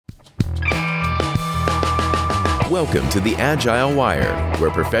Welcome to the Agile Wire,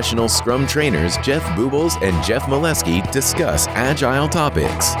 where professional Scrum trainers Jeff Boobles and Jeff Molesky discuss Agile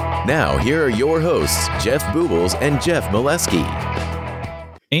topics. Now, here are your hosts, Jeff Boobles and Jeff Molesky.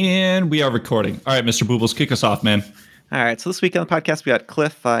 And we are recording. All right, Mr. Boobles, kick us off, man. All right, so this week on the podcast, we got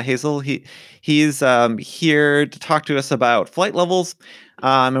Cliff Hazell. He's here to talk to us about flight levels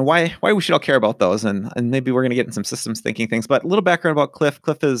and why we should all care about those. And maybe we're going to get into some systems thinking things. But a little background about Cliff.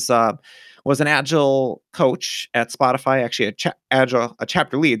 Cliff was an Agile coach at Spotify, actually a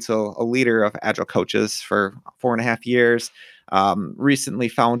chapter lead, so a leader of Agile coaches for 4.5 years. Recently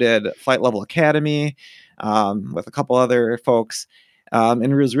founded Flight Level Academy with a couple other folks.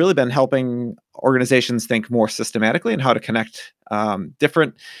 And has really been helping organizations think more systematically and how to connect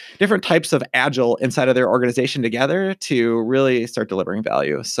different types of Agile inside of their organization together to really start delivering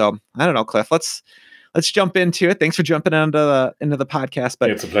value. So I don't know, Cliff, let's jump into it. Thanks for jumping into the podcast. But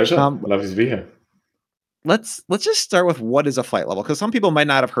it's a pleasure. Love to be here. Let's just start with what is a flight level, because some people might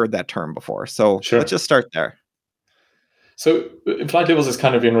not have heard that term before. So Sure. Let's just start there. So flight levels is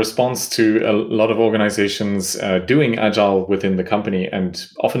kind of in response to a lot of organizations doing Agile within the company and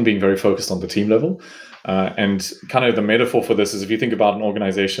often being very focused on the team level. And kind of the metaphor for this is if you think about an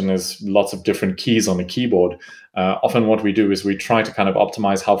organization as lots of different keys on a keyboard, often what we do is we try to kind of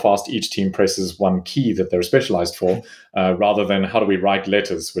optimize how fast each team presses one key that they're specialized for, rather than how do we write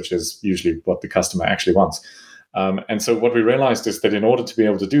letters, which is usually what the customer actually wants. And so what we realized is that in order to be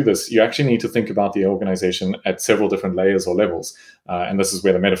able to do this, you actually need to think about the organization at several different layers or levels. And this is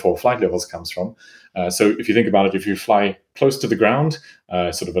where the metaphor of flight levels comes from. So if you think about it, if you fly close to the ground,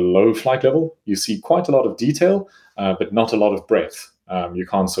 sort of a low flight level, you see quite a lot of detail, but not a lot of breadth. You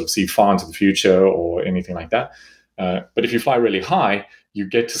can't sort of see far into the future or anything like that. But if you fly really high, you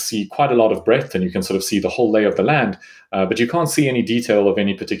get to see quite a lot of breadth and you can sort of see the whole lay of the land, but you can't see any detail of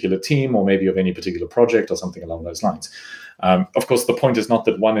any particular team or maybe of any particular project or something along those lines. Of course, the point is not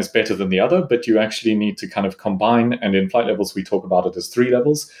that one is better than the other, but you actually need to kind of combine. And in flight levels, we talk about it as 3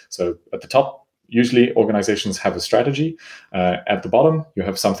 levels. So at the top, usually organizations have a strategy. At the bottom, you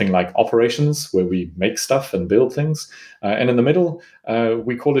have something like operations, where we make stuff and build things. And in the middle,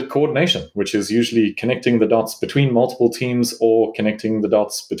 we call it coordination, which is usually connecting the dots between multiple teams or connecting the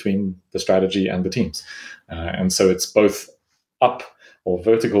dots between the strategy and the teams. And so it's both up or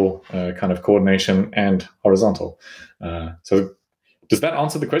vertical kind of coordination and horizontal. So does that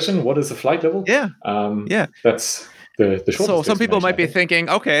answer the question? What is a flight level? Yeah. That's the short. So some people might be thinking,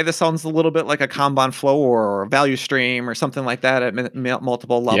 okay, this sounds a little bit like a Kanban flow or a value stream or something like that at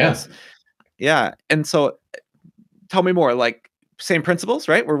multiple levels. Yeah. And so tell me more, like same principles,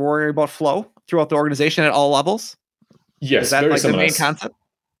 right? We're worrying about flow throughout the organization at all levels. Yes, is that very like similar. the main concept?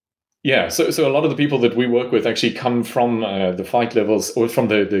 Yeah, so a lot of the people that we work with actually come from the flight levels or from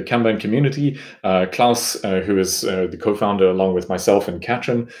the Kanban community. Klaus, who is the co-founder along with myself and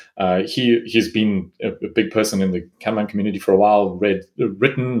Katrin, he's been a big person in the Kanban community for a while,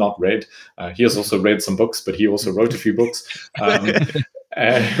 written, not read. He has also read some books, but he also wrote a few books,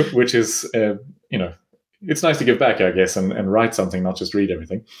 which is, it's nice to give back, I guess, and write something, not just read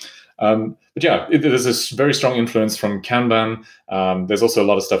everything. But yeah, there's this very strong influence from Kanban. There's also a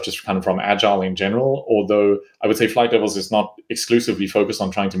lot of stuff just kind of from Agile in general, although I would say flight levels is not exclusively focused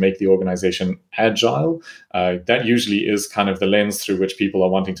on trying to make the organization agile. That usually is kind of the lens through which people are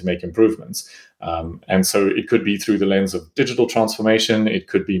wanting to make improvements. And so it could be through the lens of digital transformation. It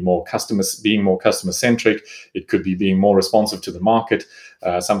could be being more customer-centric. It could be being more responsive to the market,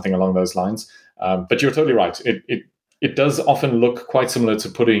 something along those lines. But you're totally right. It does often look quite similar to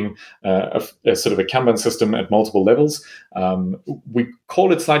putting a sort of a Kanban system at multiple levels. We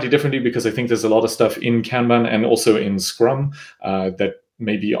call it slightly differently because I think there's a lot of stuff in Kanban and also in Scrum that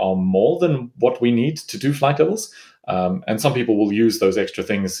maybe are more than what we need to do flight levels. And some people will use those extra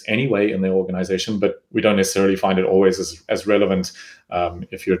things anyway in their organization, but we don't necessarily find it always as relevant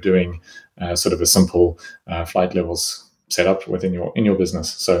if you're doing sort of a simple flight levels setup within your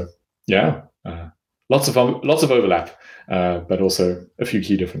business. So yeah. Lots of overlap, but also a few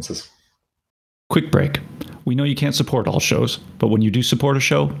key differences. Quick break. We know you can't support all shows, but when you do support a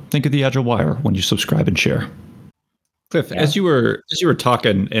show, think of the Agile Wire when you subscribe and share. Cliff, as you were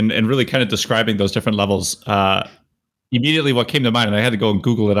talking and really kind of describing those different levels, immediately what came to mind, and I had to go and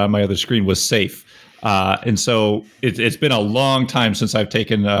Google it on my other screen, was SAFe. And so it's been a long time since I've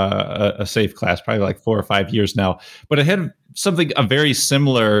taken a SAFe class, probably like 4 or 5 years now. But it had a very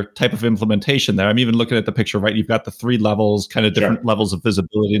similar type of implementation there. I'm even looking at the picture, right? You've got the 3 levels, kind of different levels of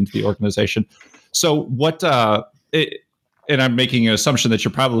visibility into the organization. So what and I'm making an assumption that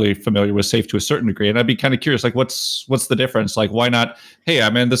you're probably familiar with SAFe to a certain degree, and I'd be kind of curious, like, what's the difference? Like, why not? Hey, I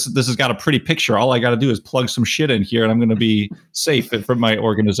mean, this has got a pretty picture. All I got to do is plug some shit in here, and I'm going to be safe from my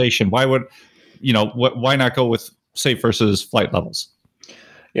organization. Why would, why not go with SAFe versus flight levels?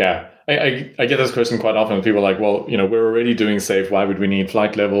 Yeah, I get this question quite often. People are like, well, we're already doing SAFe. Why would we need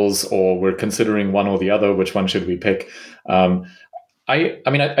flight levels? Or we're considering one or the other. Which one should we pick? I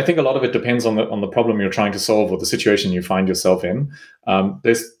think a lot of it depends on the problem you're trying to solve or the situation you find yourself in.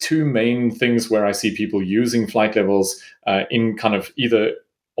 There's two main things where I see people using flight levels in kind of either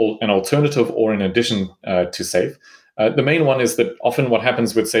an alternative or in addition to SAFe. The main one is that often what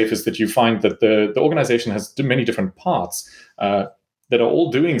happens with SAFe is that you find that the organization has many different parts that are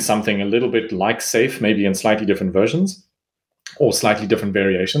all doing something a little bit like SAFe, maybe in slightly different versions or slightly different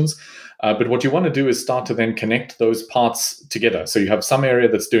variations. But what you want to do is start to then connect those parts together. So you have some area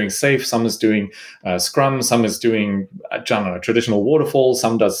that's doing SAFe, some is doing Scrum, some is doing, traditional waterfall,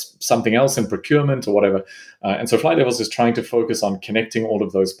 some does something else in procurement or whatever. And so Flight Levels is trying to focus on connecting all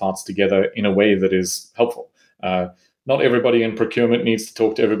of those parts together in a way that is helpful. Not everybody in procurement needs to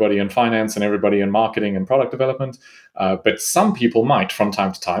talk to everybody in finance and everybody in marketing and product development, but some people might from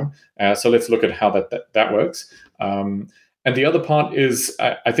time to time. So let's look at how that works. And the other part is,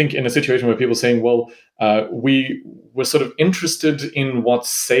 I think, in a situation where people are saying, well, we're sort of interested in what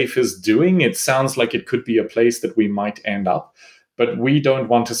SAFe is doing. It sounds like it could be a place that we might end up, but we don't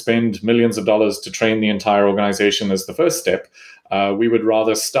want to spend millions of dollars to train the entire organization as the first step. We would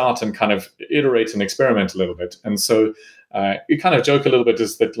rather start and kind of iterate and experiment a little bit. And so you kind of joke a little bit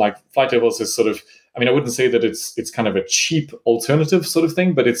is that like Flight Levels is sort of, I mean, I wouldn't say that it's kind of a cheap alternative sort of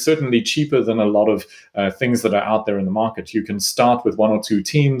thing, but it's certainly cheaper than a lot of things that are out there in the market. You can start with one or two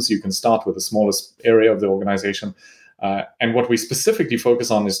teams. You can start with the smallest area of the organization. And what we specifically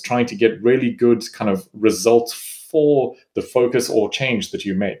focus on is trying to get really good kind of results for the focus or change that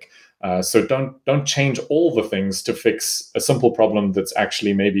you make. So don't change all the things to fix a simple problem that's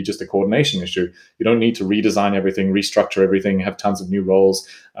actually maybe just a coordination issue. You don't need to redesign everything, restructure everything, have tons of new roles,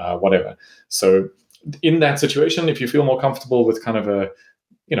 whatever. So in that situation, if you feel more comfortable with kind of a,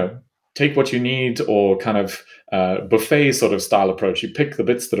 take what you need or kind of buffet sort of style approach, you pick the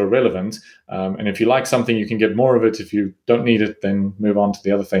bits that are relevant. And if you like something, you can get more of it. If you don't need it, then move on to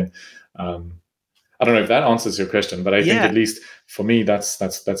the other thing. I don't know if that answers your question, but I think at least for me, that's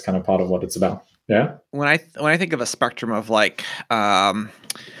kind of part of what it's about. Yeah. When I think of a spectrum of like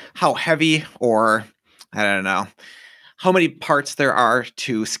how heavy or I don't know how many parts there are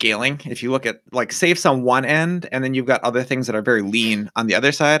to scaling. If you look at like SAFe's on one end, and then you've got other things that are very lean on the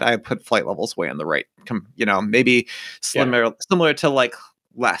other side, I put Flight Levels way on the right. Maybe similar to like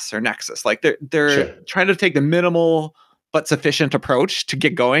Less or Nexus. Like they're trying to take the minimal but sufficient approach to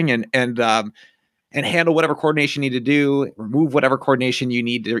get going and handle whatever coordination you need to do, remove whatever coordination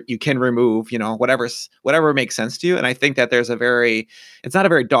you can remove, whatever makes sense to you. And I think that it's not a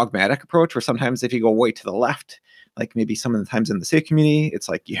very dogmatic approach where sometimes if you go way to the left, like maybe some of the times in the SAFe community, it's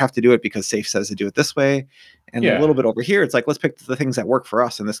like you have to do it because SAFe says to do it this way. And a little bit over here, it's like, let's pick the things that work for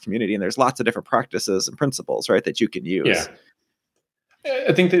us in this community. And there's lots of different practices and principles, right, that you can use. Yeah.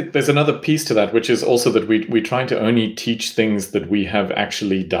 I think that there's another piece to that, which is also that we try to only teach things that we have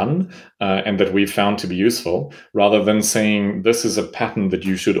actually done and that we've found to be useful, rather than saying this is a pattern that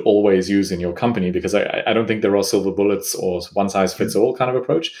you should always use in your company, because I don't think there are silver bullets or one size fits all kind of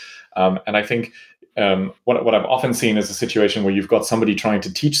approach. And I think what I've often seen is a situation where you've got somebody trying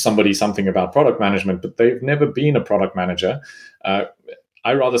to teach somebody something about product management, but they've never been a product manager.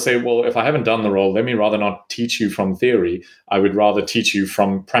 I rather say, well, if I haven't done the role, let me rather not teach you from theory. I would rather teach you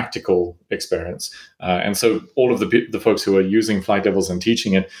from practical experience. And so all of the folks who are using Flight Levels and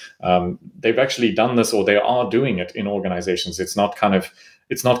teaching it, they've actually done this, or they are doing it in organizations. It's not kind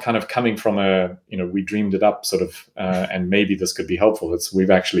of coming from a, we dreamed it up sort of, and maybe this could be helpful. We've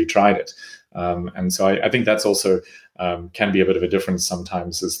actually tried it. And so I think that's also can be a bit of a difference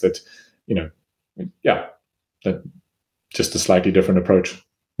sometimes, is that, that just a slightly different approach.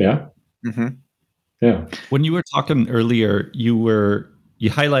 Yeah. Mm-hmm. Yeah. When you were talking earlier, you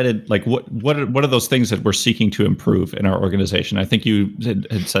highlighted like what are those things that we're seeking to improve in our organization? I think you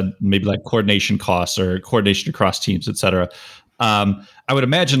had said maybe like coordination costs or coordination across teams, et cetera. I would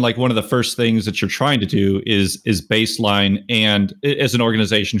imagine like one of the first things that you're trying to do is baseline, and as an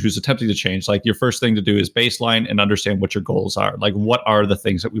organization who's attempting to change, like your first thing to do is baseline and understand what your goals are. Like, what are the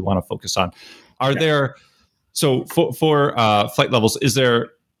things that we want to focus on? So for Flight Levels, is there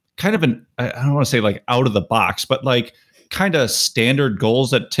kind of I don't want to say like out of the box, but like kind of standard goals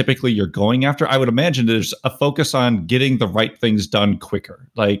that typically you're going after? I would imagine there's a focus on getting the right things done quicker.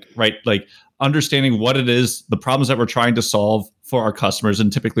 Like understanding what it is, the problems that we're trying to solve for our customers,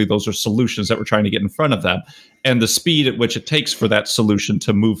 and typically those are solutions that we're trying to get in front of them, and the speed at which it takes for that solution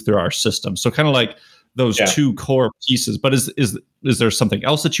to move through our system. So kind of like those two core pieces. But is there something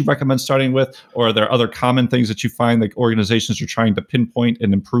else that you recommend starting with, or are there other common things that you find that organizations are trying to pinpoint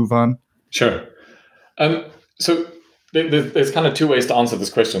and improve on? Sure. So there's kind of two ways to answer this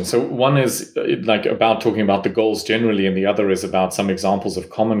question. So one is like about talking about the goals generally, and the other is about some examples of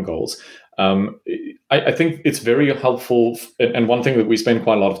common goals. I think it's very helpful, and one thing that we spend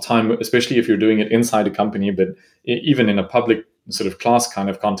quite a lot of time, especially if you're doing it inside a company, but even in a public sort of class kind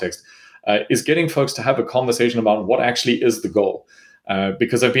of context, is getting folks to have a conversation about what actually is the goal.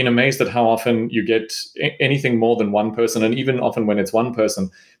 Because I've been amazed at how often you get anything more than one person, and even often when it's one person,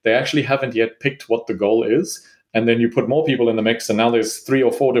 they actually haven't yet picked what the goal is. And then you put more people in the mix, and now there's 3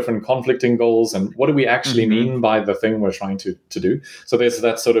 or 4 different conflicting goals. And what do we actually mean by the thing we're trying to do? So there's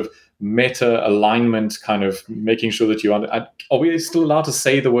that sort of meta alignment, kind of making sure that are we still allowed to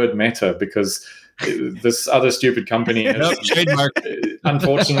say the word meta? Because this other stupid company has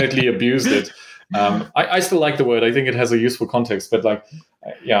unfortunately abused it. I still like the word. I think it has a useful context, but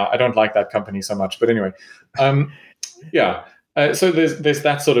I don't like that company so much. But anyway, so there's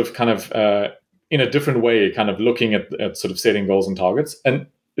that sort of kind of in a different way, kind of looking at sort of setting goals and targets. And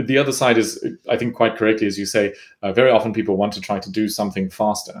the other side is, I think quite correctly, as you say, very often people want to try to do something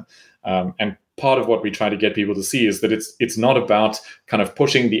faster. And part of what we try to get people to see is that it's not about kind of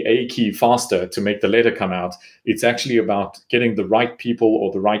pushing the A key faster to make the letter come out. It's actually about getting the right people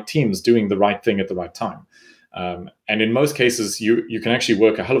or the right teams doing the right thing at the right time. And in most cases, you can actually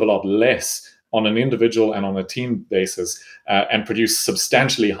work a hell of a lot less on an individual and on a team basis and produce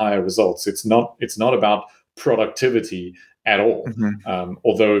substantially higher results. It's not about productivity at all.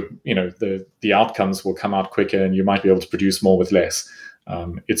 Although the outcomes will come out quicker and you might be able to produce more with less.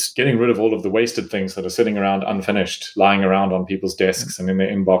 It's getting rid of all of the wasted things that are sitting around unfinished, lying around on people's desks and in their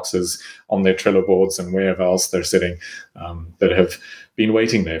inboxes, on their Trello boards and wherever else they're sitting, that have been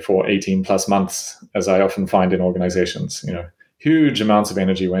waiting there for 18 plus months, as I often find in organizations. Huge amounts of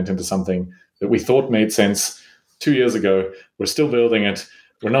energy went into something that we thought made sense 2 years ago. We're still building it.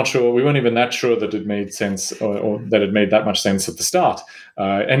 We're not sure. We weren't even that sure that it made sense or that it made that much sense at the start.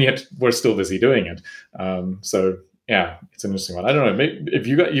 And yet we're still busy doing it. So yeah, it's an interesting one. I don't know. Maybe if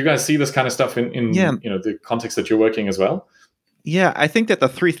you guys see this kind of stuff in the context that you're working as well. Yeah, I think that the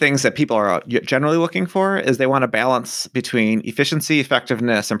 3 things that people are generally looking for is they want a balance between efficiency,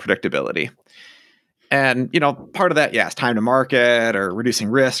 effectiveness, and predictability. And, part of that, is time to market or reducing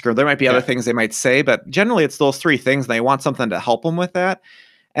risk, or there might be other things they might say, but generally it's those 3 things, and they want something to help them with that.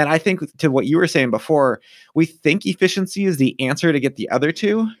 And I think to what you were saying before, we think efficiency is the answer to get the other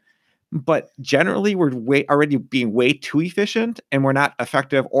 2, but generally we're already being way too efficient, and we're not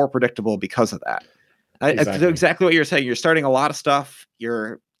effective or predictable because of that. Exactly what you're saying. You're starting a lot of stuff.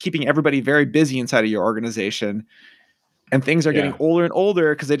 You're keeping everybody very busy inside of your organization. And things are getting older and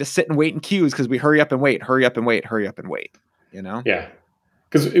older because they just sit and wait in queues because we hurry up and wait. Yeah,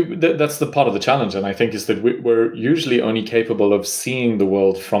 because that's the part of the challenge, and I think is that we're usually only capable of seeing the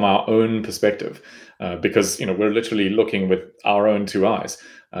world from our own perspective, because we're literally looking with our own 2 eyes,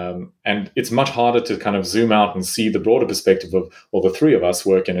 and it's much harder to kind of zoom out and see the broader perspective of, well, the 3 of us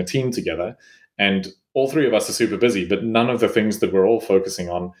work in a team together, and all 3 of us are super busy, but none of the things that we're all focusing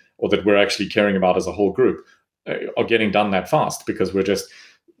on or that we're actually caring about as a whole group are getting done that fast, because we're just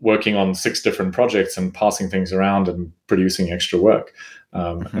working on 6 different projects and passing things around and producing extra work.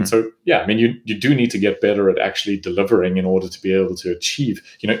 And so, you do need to get better at actually delivering in order to be able to achieve,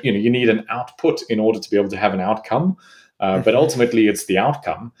 you need an output in order to be able to have an outcome. But ultimately it's the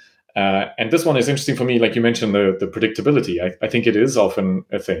outcome. And this one is interesting for me. Like you mentioned, the predictability, I think it is often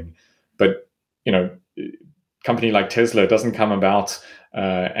a thing, but company like Tesla doesn't come about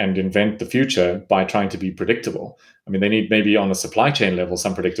and invent the future by trying to be predictable. I mean, they need maybe on a supply chain level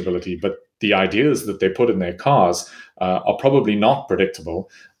some predictability, but the ideas that they put in their cars are probably not predictable,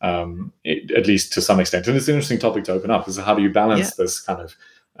 at least to some extent. And it's an interesting topic to open up, is how do you balance this kind of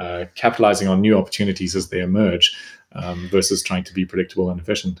capitalizing on new opportunities as they emerge versus trying to be predictable and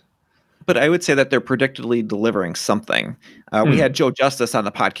efficient. But I would say that they're predictably delivering something. We had Joe Justice on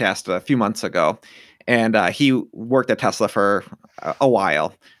the podcast a few months ago, and he worked at Tesla for a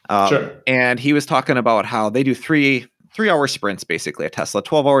while. Sure. And he was talking about how they do 3-hour sprints, basically, at Tesla,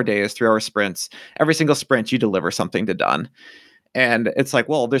 12-hour days, 3-hour sprints. Every single sprint, you deliver something to done. And it's like,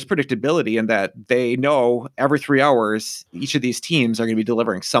 well, there's predictability in that they know every 3 hours, each of these teams are going to be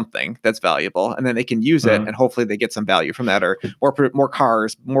delivering something that's valuable, and then they can use it, and hopefully they get some value from that, or more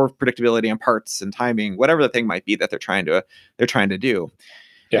cars, more predictability on parts and timing, whatever the thing might be that they're trying to do.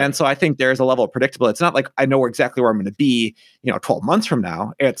 Yeah. And so I think there's a level of predictable. It's not like I know exactly where I'm going to be, 12 months from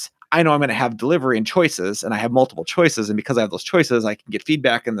now. It's I know I'm going to have delivery and choices, and I have multiple choices. And because I have those choices, I can get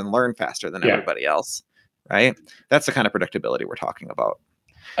feedback and then learn faster than everybody else. Right? That's the kind of predictability we're talking about.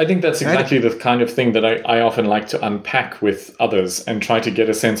 I think that's exactly the kind of thing that I often like to unpack with others and try to get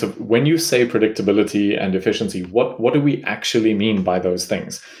a sense of when you say predictability and efficiency, what do we actually mean by those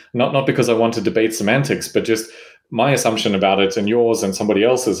things? Not because I want to debate semantics, but just my assumption about it and yours and somebody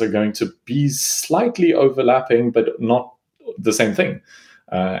else's are going to be slightly overlapping, but not the same thing.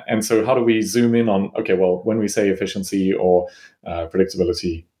 And so how do we zoom in on, okay, well, when we say efficiency or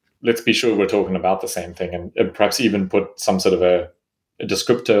predictability, let's be sure we're talking about the same thing and perhaps even put some sort of a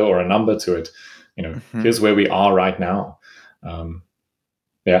descriptor or a number to it. Here's where we are right now.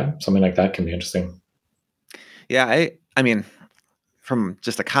 Something like that can be interesting. Yeah, I mean, from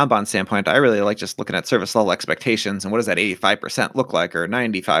just a Kanban standpoint, I really like just looking at service level expectations and what does that 85% look like, or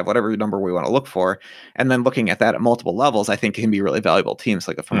 95, whatever number we want to look for. And then looking at that at multiple levels, I think can be really valuable teams.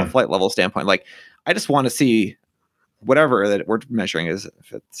 Like from a flight level standpoint, like I just want to see whatever that we're measuring is,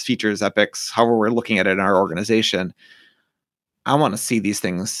 if it's features, epics, however we're looking at it in our organization. I want to see these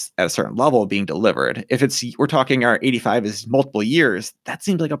things at a certain level being delivered. If we're talking our 85 is multiple years, that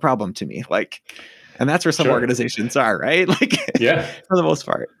seems like a problem to me. Like, and that's where some organizations are, right? Like, for the most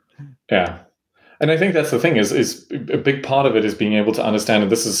part. Yeah. And I think that's the thing is a big part of it is being able to understand,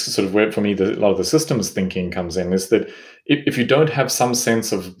 and this is sort of where for me a lot of the systems thinking comes in, is that if you don't have some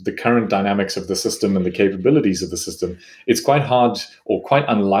sense of the current dynamics of the system and the capabilities of the system, it's quite hard or quite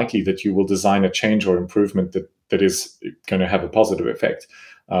unlikely that you will design a change or improvement that is going to have a positive effect.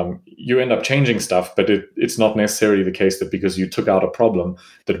 You end up changing stuff, but it's not necessarily the case that because you took out a problem,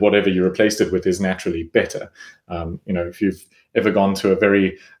 that whatever you replaced it with is naturally better. If you've ever gone to a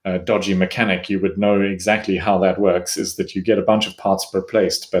very dodgy mechanic, you would know exactly how that works, is that you get a bunch of parts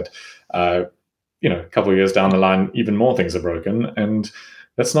replaced, but a couple of years down the line, even more things are broken. And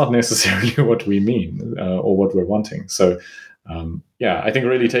that's not necessarily what we mean or what we're wanting. So I think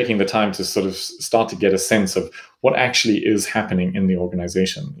really taking the time to sort of start to get a sense of what actually is happening in the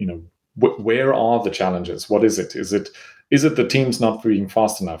organization. Where are the challenges? What is it? Is it the teams not being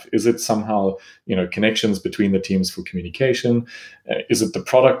fast enough? Is it somehow connections between the teams for communication? Is it the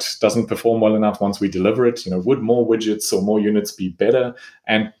product doesn't perform well enough once we deliver it? Would more widgets or more units be better?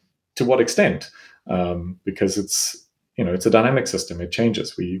 And to what extent? Because it's a dynamic system. It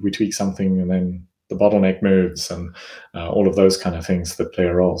changes. We tweak something and then the bottleneck moves and all of those kind of things that play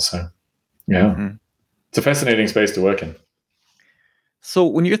a role. So, it's a fascinating space to work in. So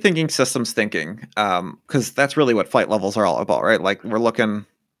when you're thinking systems thinking, because that's really what flight levels are all about, right? Like we're looking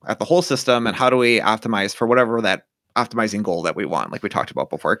at the whole system and how do we optimize for whatever that optimizing goal that we want, like we talked about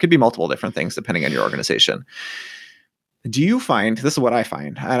before. It could be multiple different things depending on your organization. Do you find, this is what I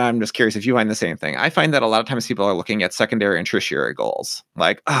find, and I'm just curious if you find the same thing. I find that a lot of times people are looking at secondary and tertiary goals.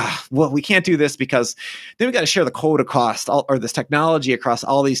 Like, well, we can't do this because then we got to share the code across or this technology across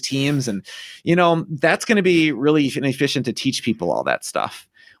all these teams. And, that's going to be really inefficient to teach people all that stuff.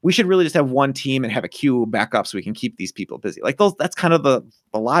 We should really just have one team and have a queue backup so we can keep these people busy. Like that's kind of the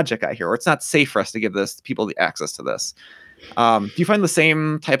logic I hear, or it's not safe for us to give people the access to this. Do you find the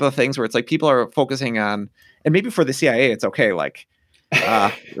same type of things where it's like people are focusing on, and maybe for the CIA, it's okay, like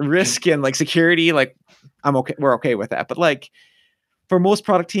risk and like security, like we're okay with that. But like for most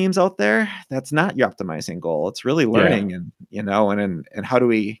product teams out there, that's not your optimizing goal. It's really learning and how do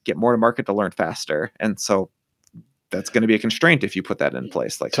we get more to market to learn faster? And so that's going to be a constraint if you put that in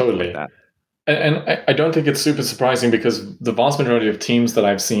place, like totally. Like that. And I don't think it's super surprising because the vast majority of teams that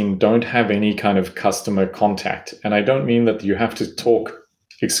I've seen don't have any kind of customer contact. And I don't mean that you have to talk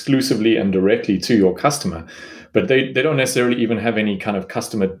exclusively and directly to your customer, but they don't necessarily even have any kind of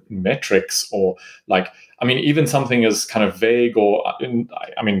customer metrics or even something as kind of vague or,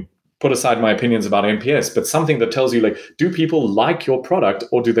 put aside my opinions about NPS, but something that tells you do people like your product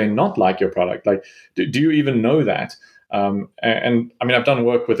or do they not like your product? Do you even know that? I've done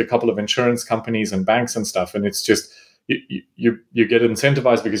work with a couple of insurance companies and banks and stuff, and it's just you get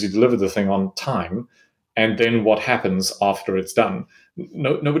incentivized because you deliver the thing on time, and then what happens after it's done?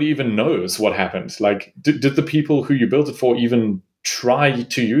 Nobody even knows what happened. Did the people who you built it for even try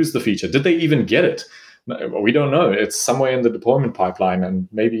to use the feature? Did they even get it? We don't know. It's somewhere in the deployment pipeline, and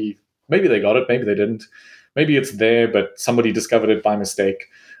maybe they got it, maybe they didn't. Maybe it's there, but somebody discovered it by mistake.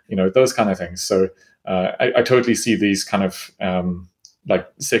 Those kind of things. So. I totally see these kind of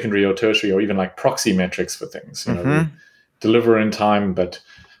secondary or tertiary or even proxy metrics for things. We deliver in time, but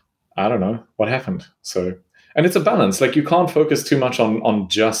I don't know what happened. So, and it's a balance. You can't focus too much on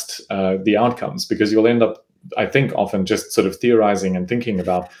just the outcomes because you'll end up I think often just sort of theorizing and thinking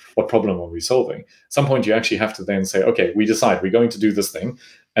about what problem are we solving. At some point, you actually have to then say, okay, we decide we're going to do this thing,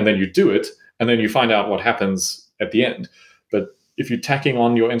 and then you do it, and then you find out what happens at the end. But if you're tacking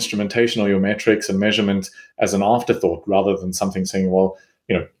on your instrumentation or your metrics and measurement as an afterthought rather than something saying, well,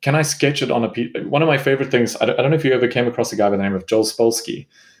 can I sketch it on a piece? One of my favorite things, I don't know if you ever came across a guy by the name of Joel Spolsky.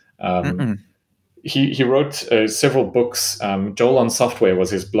 He wrote several books. Joel on Software was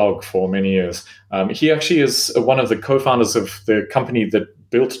his blog for many years. He actually is one of the co-founders of the company that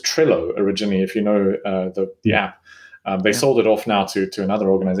built Trello originally, if you know the app. They sold it off now to another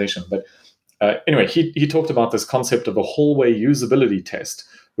organization. But anyway, he talked about this concept of a hallway usability test,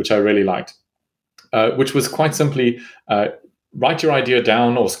 which I really liked, which was quite simply write your idea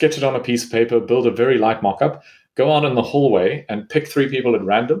down or sketch it on a piece of paper, build a very light mock-up, go out in the hallway and pick 3 people at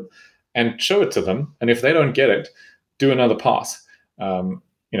random and show it to them. And if they don't get it, do another pass. And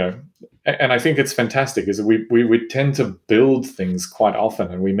I think it's fantastic is we tend to build things quite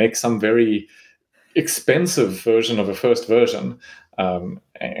often, and we make some very expensive version of a first version.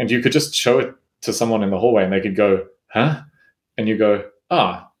 And you could just show it to someone in the hallway and they could go, huh? And you go,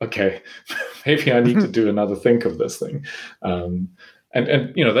 okay, maybe I need to do another think of this thing. And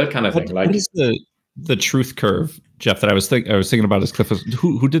that kind of thing. What is the truth curve, Jeff, that I was thinking about as Cliff was,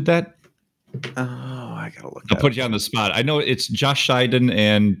 who did that? Oh, I gotta look. I'll put you on the spot. I know it's Josh Scheiden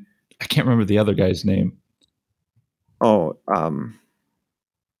and I can't remember the other guy's name. Oh,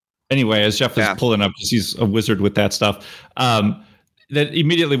 anyway, as Jeff is pulling up, because he's a wizard with that stuff, that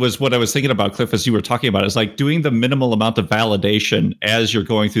immediately was what I was thinking about, Cliff, as you were talking about, is like doing the minimal amount of validation as you're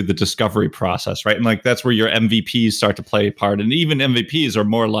going through the discovery process, right? And like that's where your MVPs start to play a part. And even MVPs are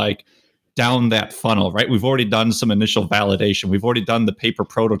more like down that funnel, right? We've already done some initial validation. We've already done the paper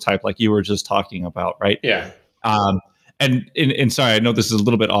prototype like you were just talking about, right? Yeah. And sorry, I know this is a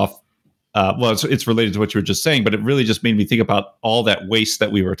little bit off. Well, it's related to what you were just saying, but it really just made me think about all that waste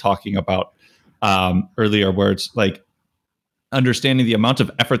that we were talking about earlier, where it's like understanding the amount of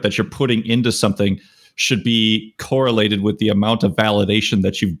effort that you're putting into something should be correlated with the amount of validation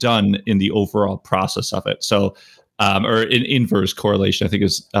that you've done in the overall process of it. So, or in inverse correlation, I think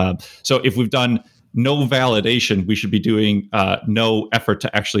is, so if we've done no validation, we should be doing no effort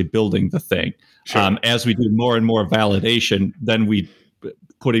to actually building the thing. Sure. As we do more and more validation, then we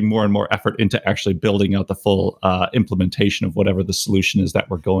putting more and more effort into actually building out the full implementation of whatever the solution is that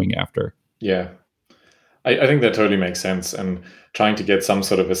we're going after. Yeah. I think that totally makes sense. And trying to get some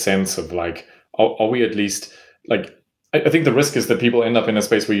sort of a sense of like, are we at least like, I think the risk is that people end up in a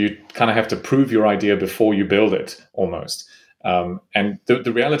space where you kind of have to prove your idea before you build it almost. And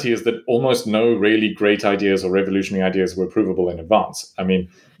the reality is that almost no really great ideas or revolutionary ideas were provable in advance. I mean,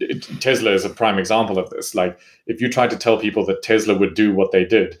 Tesla is a prime example of this. Like, if you tried to tell people that Tesla would do what they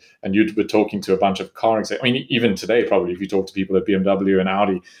did, and you were talking to a bunch of car executives, I mean, even today, probably, if you talk to people at BMW and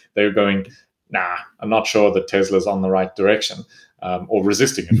Audi, they're going, nah, I'm not sure that Tesla's on the right direction, or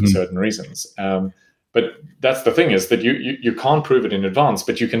resisting it for certain reasons. But that's the thing, is that you can't prove it in advance,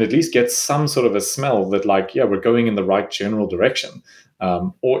 but you can at least get some sort of a smell that like, yeah, we're going in the right general direction.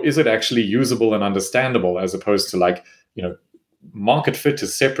 Or is it actually usable and understandable, as opposed to like, market fit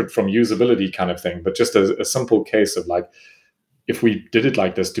is separate from usability kind of thing, but just a simple case of like, if we did it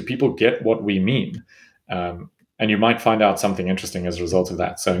like this, do people get what we mean? And you might find out something interesting as a result of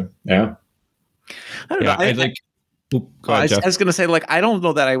that. So, yeah. I don't know. I was going to say, like, I don't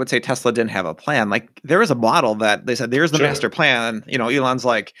know that I would say Tesla didn't have a plan. Like, there is a model that they said, there's the master plan. Elon's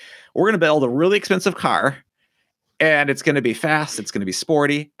like, we're going to build a really expensive car, and it's going to be fast. It's going to be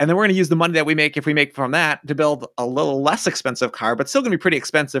sporty. And then we're going to use the money that we make, if we make from that, to build a little less expensive car, but still going to be pretty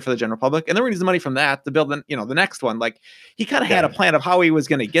expensive for the general public. And then we're going to use the money from that to build the next one. Like, he kind of had a plan of how he was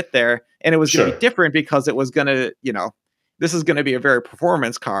going to get there. And it was going to be different because it was going to, this is going to be a very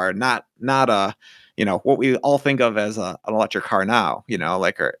performance car, not a, what we all think of as an electric car now,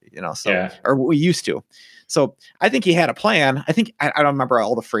 or what we used to. So I think he had a plan. I think, I don't remember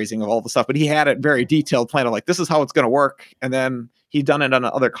all the phrasing of all the stuff, but he had a very detailed plan of like, this is how it's going to work. And then he'd done it on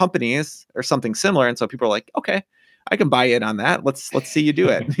other companies or something similar. And so people are like, okay, I can buy in on that. Let's see you do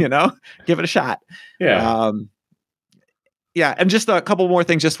it, give it a shot. Yeah. Yeah. And just a couple more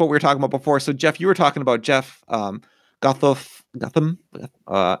things, just what we were talking about before. So Jeff, you were talking about Jeff, Gotham,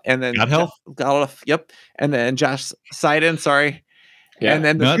 and then Godhealth. Yep. And then Josh Seiden, sorry. Yeah. And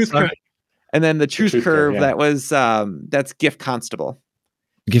then the truth curve. And then the truth curve, that was that's Gift Constable.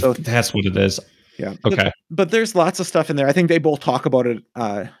 That's what it is. Yeah. Okay. But there's lots of stuff in there. I think they both talk about it.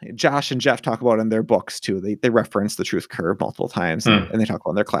 Josh and Jeff talk about it in their books too. They reference the truth curve multiple times, and they talk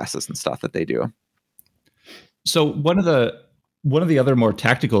about their classes and stuff that they do. So one of the other more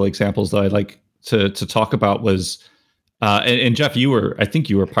tactical examples that I like to talk about was, and Jeff, I think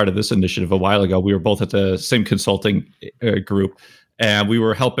you were part of this initiative a while ago. We were both at the same consulting group, and we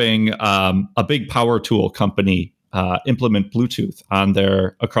were helping a big power tool company implement Bluetooth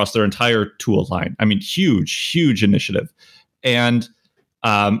across their entire tool line. I mean, huge initiative. And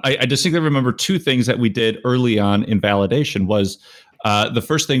I distinctly remember two things that we did early on in validation. Was the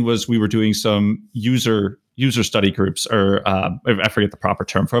first thing was we were doing some user study groups, or I forget the proper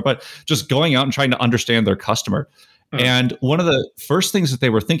term for it, but just going out and trying to understand their customer. And one of the first things that they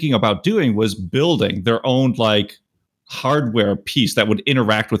were thinking about doing was building their own hardware piece that would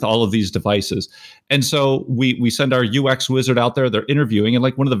interact with all of these devices. And so we send our UX wizard out there, they're interviewing, and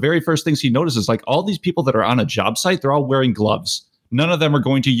one of the very first things he notices, all these people that are on a job site, they're all wearing gloves. None of them are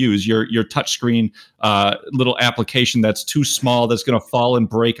going to use your touchscreen little application that's too small, that's going to fall and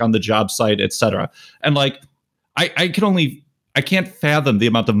break on the job site, et cetera. And I can't fathom the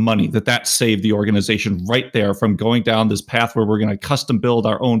amount of money that saved the organization right there from going down this path where we're going to custom build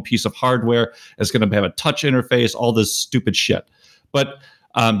our own piece of hardware. It's going to have a touch interface, all this stupid shit. But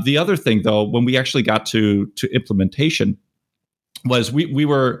the other thing, though, when we actually got to implementation, was we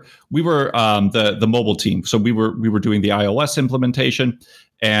were the mobile team. So we were doing the iOS implementation,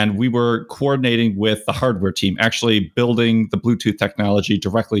 and we were coordinating with the hardware team, actually building the Bluetooth technology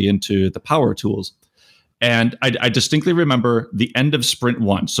directly into the power tools. And I distinctly remember the end of sprint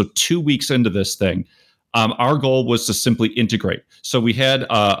 1. So 2 weeks into this thing, our goal was to simply integrate. So we had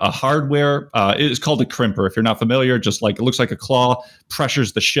a hardware, it's called a crimper. If you're not familiar, just it looks like a claw,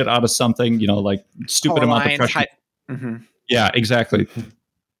 pressures the shit out of something, stupid Power amount lines, of pressure. Mm-hmm. Yeah, exactly.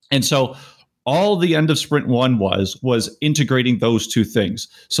 And so all the end of sprint 1 was integrating those two things.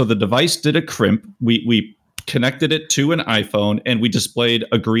 So the device did a crimp. We connected it to an iPhone, and we displayed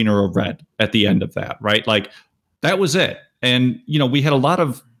a green or a red at the end of that, right? That was it. And, we had a lot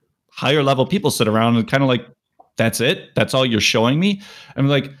of higher level people sit around and kind of that's it? That's all you're showing me?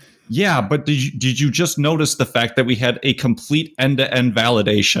 I'm yeah, but did you just notice the fact that we had a complete end-to-end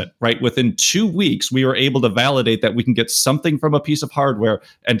validation, right? Within 2 weeks, we were able to validate that we can get something from a piece of hardware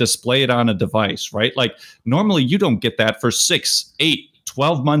and display it on a device, right? Normally you don't get that for 6, 8,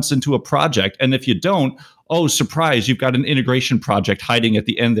 12 months into a project. And if you don't, oh, surprise, you've got an integration project hiding at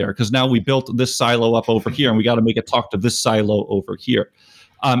the end there, because now we built this silo up over here and we got to make it talk to this silo over here.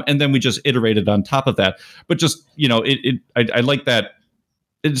 And then we just iterated on top of that. But just, I like that.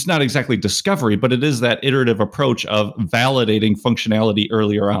 It's not exactly discovery, but it is that iterative approach of validating functionality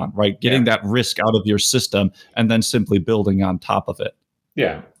earlier on, right? Getting that risk out of your system and then simply building on top of it.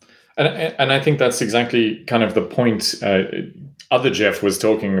 Yeah. And I think that's exactly kind of the point. Other Jeff was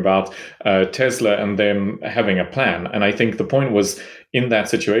talking about Tesla and them having a plan. And I think the point was, in that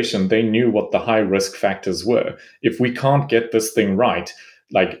situation, they knew what the high risk factors were. If we can't get this thing right,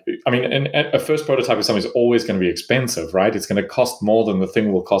 and a first prototype of something is always going to be expensive, right? It's going to cost more than the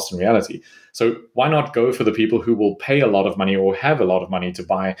thing will cost in reality. So why not go for the people who will pay a lot of money or have a lot of money to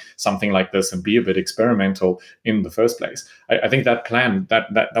buy something like this and be a bit experimental in the first place? I think that plan,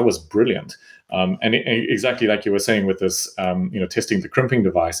 that was brilliant. Exactly like you were saying with this, testing the crimping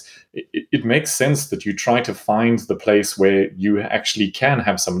device, it makes sense that you try to find the place where you actually can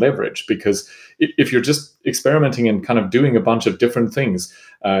have some leverage, because if you're just experimenting and kind of doing a bunch of different things,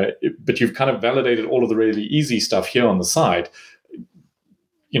 but you've kind of validated all of the really easy stuff here on the side,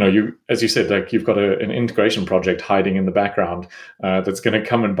 you, as you said, you've got an integration project hiding in the background that's going to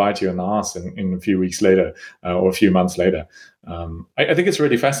come and bite you in the ass in a few weeks later or a few months later. I think it's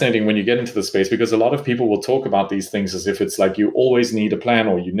really fascinating when you get into the space, because a lot of people will talk about these things as if it's you always need a plan,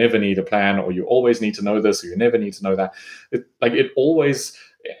 or you never need a plan, or you always need to know this, or you never need to know that. It always,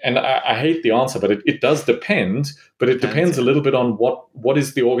 and I hate the answer, but it does depend. But it depends a little bit on what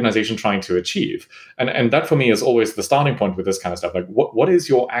is the organization trying to achieve, and that for me is always the starting point with this kind of stuff. What is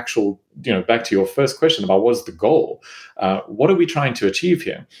your actual, back to your first question about what is the goal? What are we trying to achieve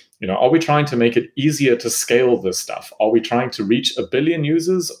here? Are we trying to make it easier to scale this stuff? Are we trying to reach 1 billion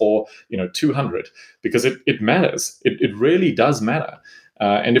users or 200? Because it matters. It really does matter.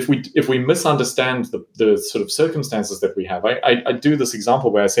 And if we misunderstand the sort of circumstances that we have, I do this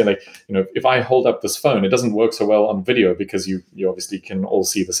example where I say, if I hold up this phone, it doesn't work so well on video because you obviously can all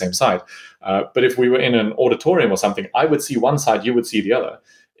see the same side. But if we were in an auditorium or something, I would see one side, you would see the other.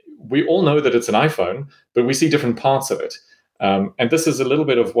 We all know that it's an iPhone, but we see different parts of it. And this is a little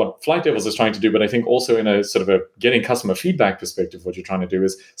bit of what Flight Devils is trying to do, but I think also in a sort of a getting customer feedback perspective, what you're trying to do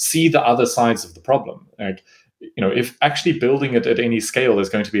is see the other sides of the problem. If actually building it at any scale is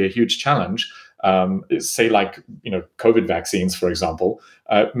going to be a huge challenge, say like COVID vaccines, for example,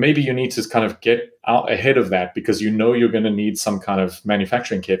 maybe you need to kind of get out ahead of that because you're going to need some kind of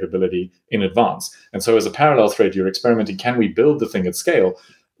manufacturing capability in advance. And so as a parallel thread, you're experimenting, can we build the thing at scale?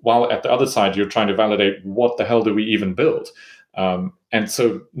 While at the other side, you're trying to validate what the hell do we even build? And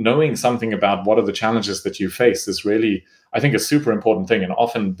so knowing something about what are the challenges that you face is really, I think, a super important thing, and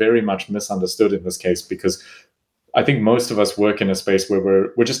often very much misunderstood in this case, because I think most of us work in a space where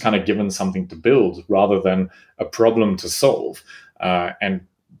we're just kind of given something to build rather than a problem to solve. And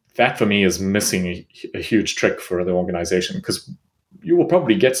that for me is missing a huge trick for the organization, because you will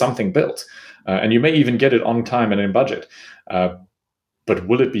probably get something built and you may even get it on time and in budget. But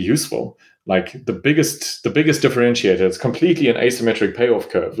will it be useful? Like the biggest differentiator is completely an asymmetric payoff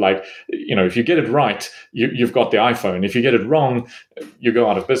curve. Like, if you get it right, you've got the iPhone. If you get it wrong, you go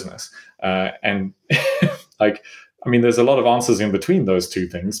out of business. And like, I mean, there's a lot of answers in between those two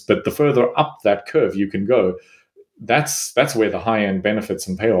things, but the further up that curve you can go, that's where the high-end benefits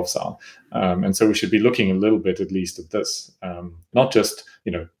and payoffs are. And so we should be looking a little bit at least at this, not just,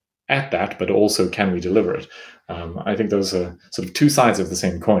 at that, but also can we deliver it? I think those are sort of two sides of the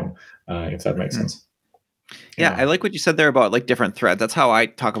same coin, if that makes sense. Yeah, I like what you said there about like different threads. That's how I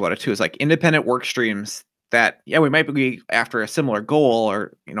talk about it too, is like independent work streams that, we might be after a similar goal,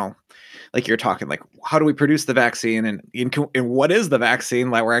 or, like you're talking, like, how do we produce the vaccine, and what is the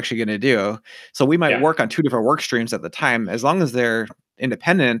vaccine that we're actually going to do? So we might work on two different work streams at the time. As long as they're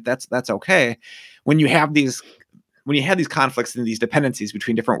independent, that's okay. When you have these conflicts and these dependencies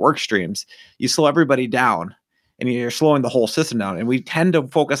between different work streams, you slow everybody down, and you're slowing the whole system down. And we tend to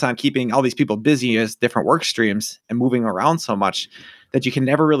focus on keeping all these people busy as different work streams and moving around so much that you can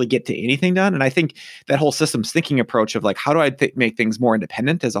never really get to anything done. And I think that whole systems thinking approach of like, how do I make things more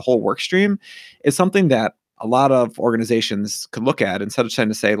independent as a whole work stream, is something that a lot of organizations could look at, instead of trying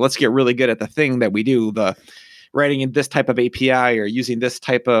to say, let's get really good at the thing that we do, the writing in this type of API or using this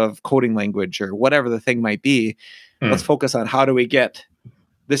type of coding language or whatever the thing might be. Let's focus on how do we get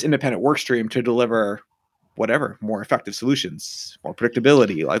this independent work stream to deliver whatever, more effective solutions, more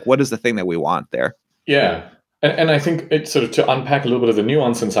predictability. Like, what is the thing that we want there? Yeah. And I think it's sort of, to unpack a little bit of the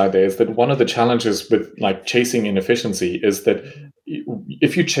nuance inside there, is that one of the challenges with like chasing inefficiency is that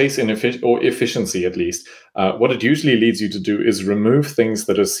if you chase efficiency, at least, what it usually leads you to do is remove things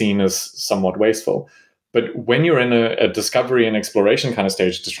that are seen as somewhat wasteful. But when you're in a discovery and exploration kind of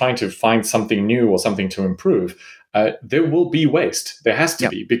stage, just trying to find something new or something to improve, there will be waste. There has to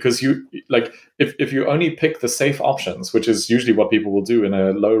be, because you like if you only pick the safe options, which is usually what people will do in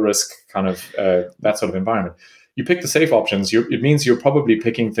a low risk kind of that sort of environment. You pick the safe options. It means you're probably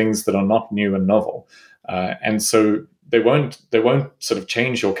picking things that are not new and novel, and so they won't sort of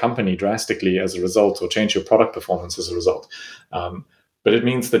change your company drastically as a result, or change your product performance as a result. But it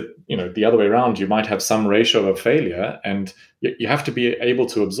means that, the other way around, you might have some ratio of failure, and you have to be able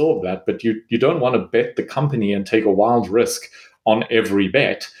to absorb that. But you don't want to bet the company and take a wild risk on every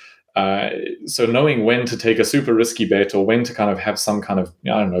bet. So knowing when to take a super risky bet, or when to kind of have some kind of,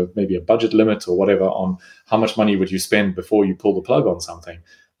 I don't know, maybe a budget limit or whatever on how much money would you spend before you pull the plug on something.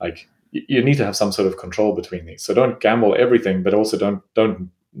 Like, you need to have some sort of control between these. So don't gamble everything, but also don't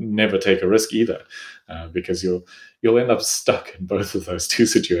never take a risk either, because you'll end up stuck in both of those two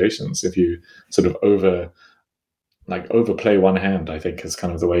situations if you sort of overplay one hand, I think, is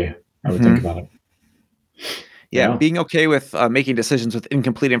kind of the way I would think about it. Yeah, being okay with making decisions with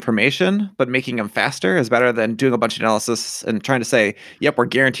incomplete information, but making them faster is better than doing a bunch of analysis and trying to say, yep, we're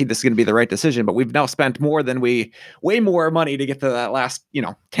guaranteed this is going to be the right decision, but we've now spent way more money to get to that last,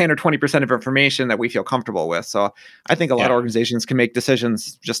 10 or 20% of information that we feel comfortable with. So I think a lot of organizations can make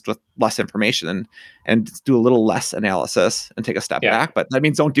decisions just with less information and do a little less analysis and take a step back. But that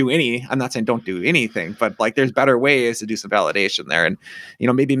means I'm not saying don't do anything, but like there's better ways to do some validation there, and,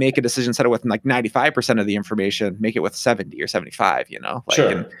 maybe make a decision set with like 95% of the information, make it with 70 or 75,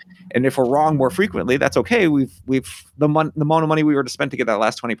 Sure. And if we're wrong more frequently, that's okay. We've the amount of money we were to spend to get that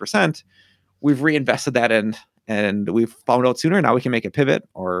last 20%, we've reinvested that in, and we've found out sooner. Now we can make a pivot,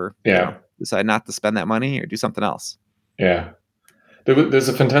 or decide not to spend that money or do something else. Yeah. There's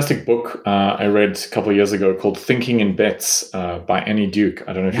a fantastic book I read a couple of years ago called Thinking in Bets by Annie Duke.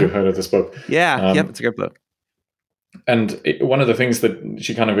 I don't know if you've heard of this book. Yeah, it's a good book. And one of the things that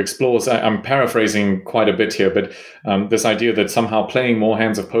she kind of explores, I'm paraphrasing quite a bit here, but this idea that somehow playing more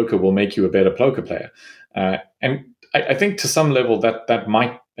hands of poker will make you a better poker player. And I think to some level that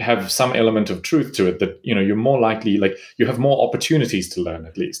might have some element of truth to it, that, you're more likely, like you have more opportunities to learn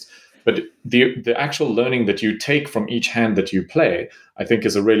at least. But the actual learning that you take from each hand that you play, I think,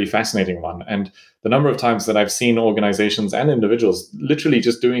 is a really fascinating one. And the number of times that I've seen organizations and individuals literally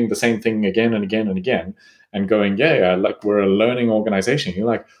just doing the same thing again and again and again and going, yeah, like we're a learning organization. You're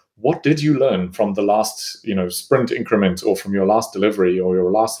like, what did you learn from the last, sprint increment, or from your last delivery or your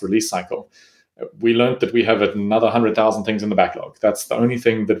last release cycle? We learned that we have another 100,000 things in the backlog. That's the only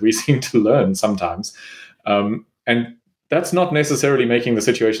thing that we seem to learn sometimes. And that's not necessarily making the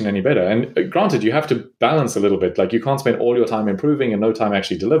situation any better. And granted, you have to balance a little bit. Like, you can't spend all your time improving and no time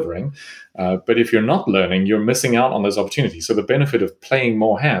actually delivering. But if you're not learning, you're missing out on those opportunities. So the benefit of playing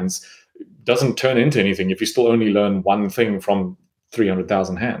more hands doesn't turn into anything if you still only learn one thing from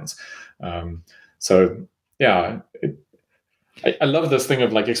 300,000 hands. So yeah, I love this thing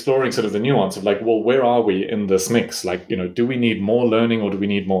of like exploring sort of the nuance of like, well, where are we in this mix? Like, do we need more learning or do we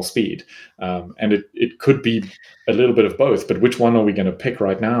need more speed? And it could be a little bit of both, but which one are we going to pick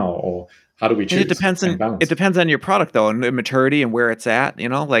right now? Or how do we choose? It depends on your product though, and the maturity and where it's at.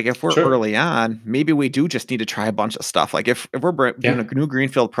 Like if we're early on, maybe we do just need to try a bunch of stuff. Like if we're doing a new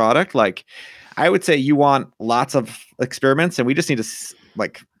greenfield product, like I would say you want lots of experiments, and we just need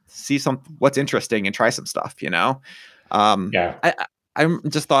to see what's interesting and try some stuff. I'm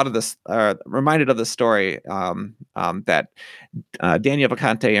just thought of this, reminded of this story that Daniel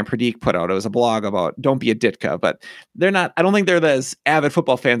Vacante and Pradeep put out. It was a blog about don't be a Ditka, but they're not. I don't think they're as avid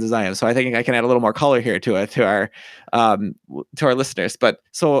football fans as I am. So I think I can add a little more color here to it to our listeners. But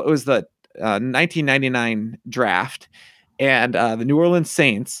so it was the 1999 draft, and the New Orleans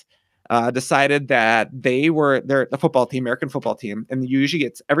Saints decided that they're the football team, American football team, and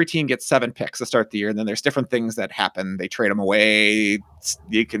every team gets 7 picks to start the year, and then there's different things that happen. They trade them away.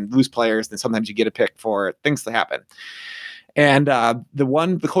 You can lose players, and sometimes you get a pick for things that happen. And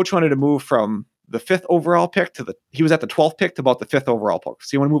the coach wanted to move from the 5th overall pick he was at the 12th pick to about the 5th overall pick. So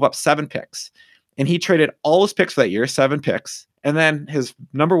he wanted to move up 7 picks, and he traded all his picks for that year, 7 picks, and then his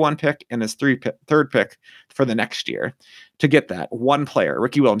number 1 pick and his third pick for the next year to get that one player,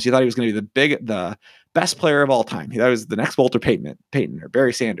 Ricky Williams. He thought he was going to be the best player of all time. He thought he was the next Walter Payton or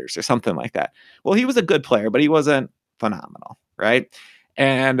Barry Sanders or something like that. Well, he was a good player, but he wasn't phenomenal, right?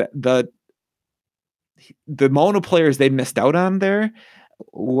 And the amount of players they missed out on there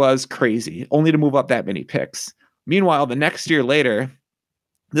was crazy, only to move up that many picks. Meanwhile, the next year later,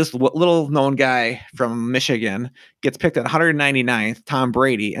 this little known guy from Michigan gets picked at 199th. Tom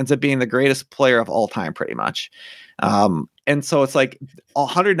Brady ends up being the greatest player of all time, pretty much. And so it's like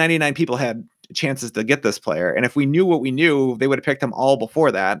 199 people had chances to get this player. And if we knew what we knew, they would have picked him all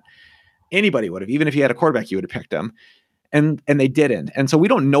before that. Anybody would have. Even if you had a quarterback, you would have picked him. And they didn't. And so we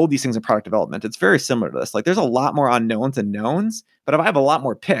don't know these things in product development. It's very similar to this. Like there's a lot more unknowns and knowns, but if I have a lot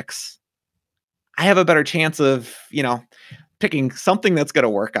more picks, I have a better chance of, picking something that's going to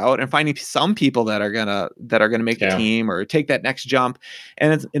work out and finding some people that are going to make the team or take that next jump.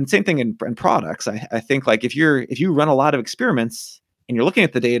 And same thing in products. I think like if you run a lot of experiments and you're looking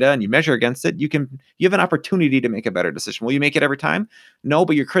at the data and you measure against it, you have an opportunity to make a better decision. Will you make it every time? No,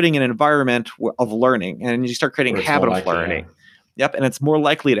 but you're creating an environment of learning, and you start creating a habit of learning. Yeah. Yep. And it's more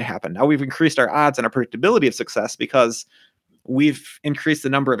likely to happen. Now we've increased our odds and our predictability of success because we've increased the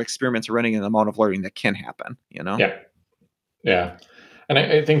number of experiments running and the amount of learning that can happen, Yeah. And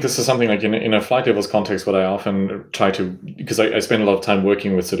I think this is something like in a flight levels context, what I often try to, because I spend a lot of time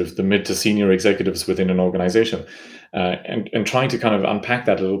working with sort of the mid to senior executives within an organization, and trying to kind of unpack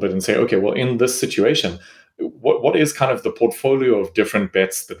that a little bit and say, okay, well, in this situation, what is kind of the portfolio of different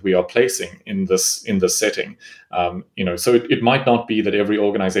bets that we are placing in this setting? So it might not be that every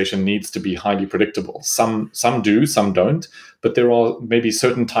organization needs to be highly predictable. Some do, some don't, but there are maybe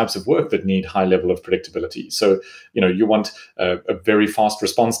certain types of work that need high level of predictability. So you want a very fast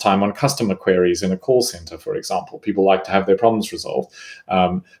response time on customer queries in a call center, for example. People like to have their problems resolved,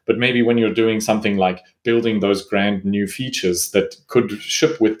 but maybe when you're doing something like building those grand new features that could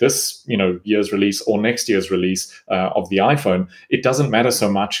ship with this year's release or next year's release of the iPhone, it doesn't matter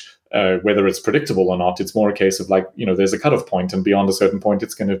so much whether it's predictable or not. It's more a case of like, there's a cutoff point, and beyond a certain point,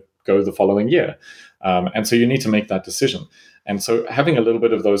 it's going to go the following year. And so you need to make that decision. And so having a little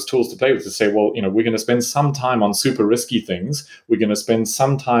bit of those tools to play with to say, well, we're going to spend some time on super risky things. We're going to spend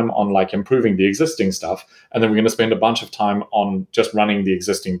some time on like improving the existing stuff. And then we're going to spend a bunch of time on just running the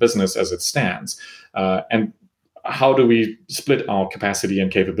existing business as it stands. And how do we split our capacity and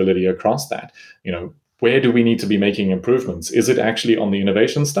capability across that? Where do we need to be making improvements? Is it actually on the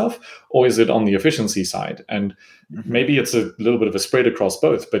innovation stuff, or is it on the efficiency side? And maybe it's a little bit of a spread across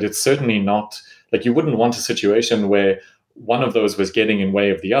both, but it's certainly not like you wouldn't want a situation where one of those was getting in way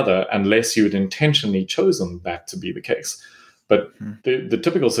of the other unless you had intentionally chosen that to be the case. But the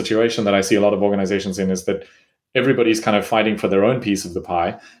typical situation that I see a lot of organizations in is that everybody's kind of fighting for their own piece of the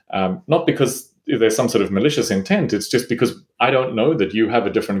pie, not because there's some sort of malicious intent. It's just because I don't know that you have a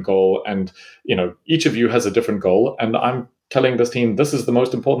different goal, and each of you has a different goal, and I'm telling this team this is the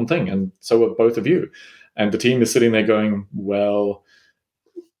most important thing, and so are both of you. And the team is sitting there going, well,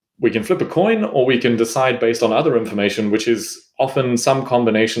 we can flip a coin, or we can decide based on other information, which is often some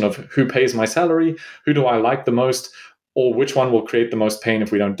combination of who pays my salary, who do I like the most, or which one will create the most pain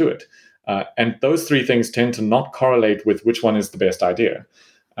if we don't do it. And those three things tend to not correlate with which one is the best idea.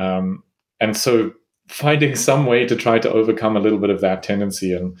 And so finding some way to try to overcome a little bit of that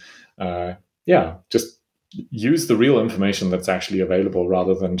tendency and, just use the real information that's actually available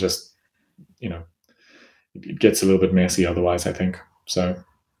rather than just, it gets a little bit messy otherwise, I think. So,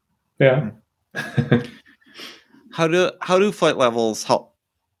 yeah. How do flight levels help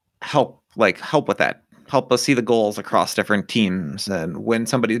with that? Help us see the goals across different teams, and when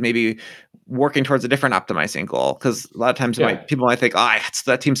somebody's maybe working towards a different optimizing goal, because a lot of times people might think,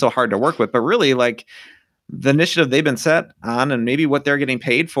 that team's so hard to work with, but really, like, the initiative they've been set on, and maybe what they're getting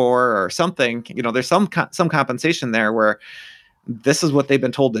paid for, or something, there's some compensation there where this is what they've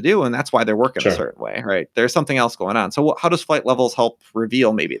been told to do, and that's why they're working a certain way, right? There's something else going on. So how does flight levels help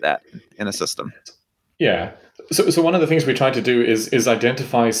reveal maybe that in a system? Yeah. So one of the things we try to do is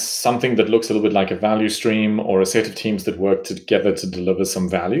identify something that looks a little bit like a value stream, or a set of teams that work together to deliver some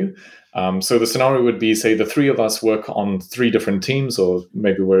value. So the scenario would be, say, the three of us work on three different teams, or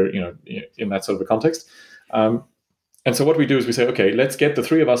maybe we're in that sort of a context. And so what we do is we say, okay, let's get the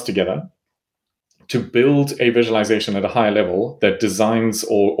three of us together to build a visualization at a higher level that designs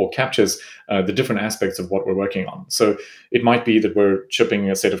or captures the different aspects of what we're working on. So it might be that we're shipping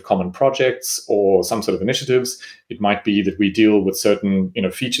a set of common projects or some sort of initiatives. It might be that we deal with certain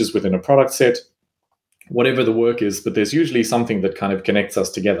features within a product set, whatever the work is, but there's usually something that kind of connects us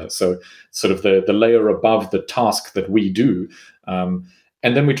together. So sort of the layer above the task that we do. And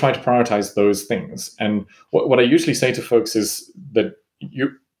then we try to prioritize those things. And what I usually say to folks is that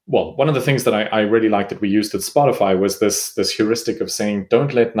one of the things that I really liked that we used at Spotify was this heuristic of saying,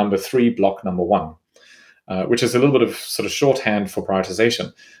 don't let number 3 block number 1, which is a little bit of sort of shorthand for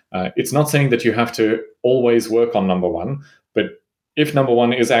prioritization. It's not saying that you have to always work on number 1, but if number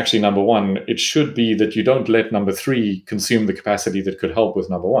 1 is actually number 1, it should be that you don't let number 3 consume the capacity that could help with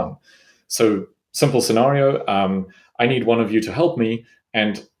number 1. So simple scenario, I need one of you to help me,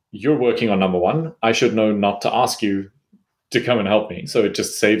 and you're working on number 1. I should know not to ask you to come and help me. So it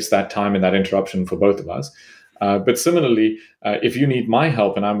just saves that time and that interruption for both of us. But similarly, if you need my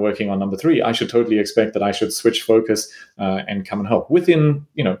help and I'm working on number 3, I should totally expect that I should switch focus and come and help within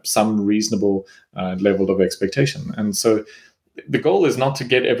some reasonable level of expectation. And so the goal is not to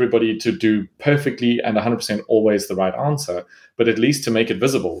get everybody to do perfectly and 100% always the right answer, but at least to make it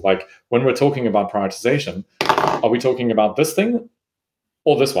visible. Like when we're talking about prioritization, are we talking about this thing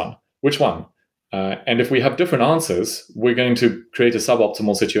or this one? Which one? And if we have different answers, we're going to create a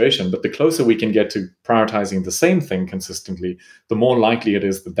suboptimal situation. But the closer we can get to prioritizing the same thing consistently, the more likely it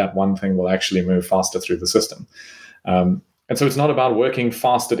is that that one thing will actually move faster through the system. And so it's not about working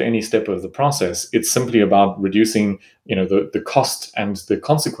fast at any step of the process. It's simply about reducing, the cost and the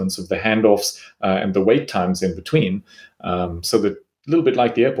consequence of the handoffs and the wait times in between. So that a little bit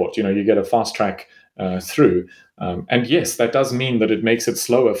like the airport, you get a fast track through. And yes, that does mean that it makes it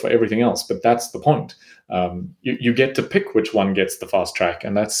slower for everything else, but that's the point. You get to pick which one gets the fast track,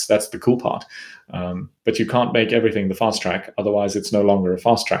 and that's the cool part. But you can't make everything the fast track, otherwise it's no longer a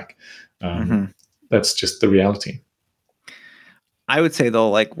fast track. That's just the reality. I would say, though,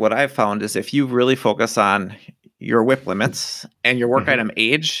 like what I've found is if you really focus on your WIP limits and your work item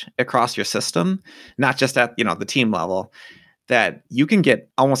age across your system, not just at the team level, that you can get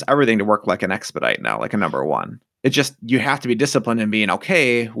almost everything to work like an expedite now, like a number 1. It just, you have to be disciplined in being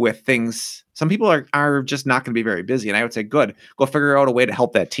okay with things. Some people are just not going to be very busy. And I would say, good, go figure out a way to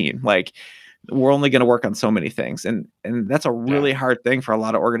help that team. Like, we're only going to work on so many things. And that's a really hard thing for a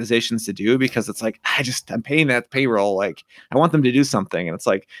lot of organizations to do, because it's like, I'm paying that payroll. Like, I want them to do something. And it's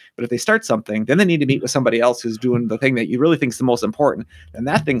like, but if they start something, then they need to meet with somebody else who's doing the thing that you really think is the most important. And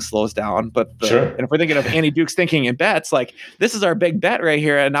that thing slows down. But and if we're thinking of Andy Duke's thinking in bets, like, this is our big bet right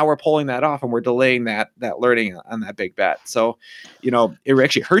here. And now we're pulling that off and we're delaying that learning on that big bet. So, it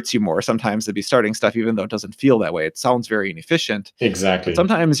actually hurts you more sometimes to be starting stuff, even though it doesn't feel that way. It sounds very inefficient. Exactly. But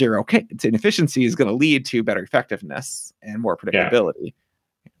sometimes you're okay. It's inefficiency is going to lead to better effectiveness and more predictability.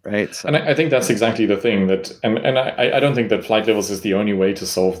 Right. So. And I think that's exactly the thing that, and I don't think that flight levels is the only way to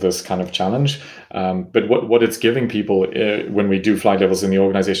solve this kind of challenge. But what it's giving people when we do flight levels in the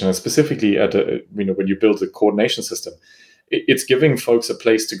organization, and specifically at when you build a coordination system, It's giving folks a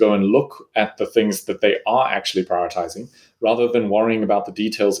place to go and look at the things that they are actually prioritizing rather than worrying about the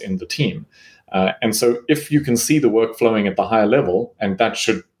details in the team. And so if you can see the work flowing at the higher level, and that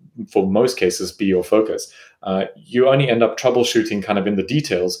should, for most cases, be your focus, you only end up troubleshooting kind of in the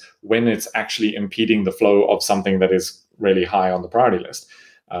details when it's actually impeding the flow of something that is really high on the priority list.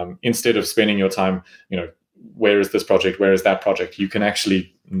 Instead of spending your time, where is this project? Where is that project? You can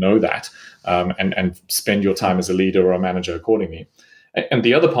actually know that and spend your time as a leader or a manager accordingly. And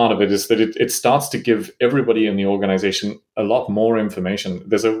the other part of it is that it starts to give everybody in the organization a lot more information.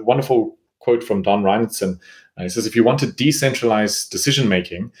 There's a wonderful quote from Don Reinertsen. He says, if you want to decentralize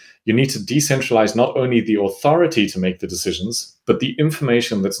decision-making, you need to decentralize not only the authority to make the decisions, but the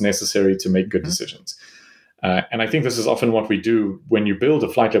information that's necessary to make good decisions. And I think this is often what we do when you build a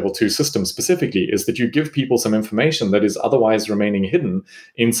flight level 2 system specifically, is that you give people some information that is otherwise remaining hidden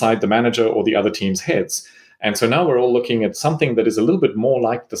inside the manager or the other team's heads. And so now we're all looking at something that is a little bit more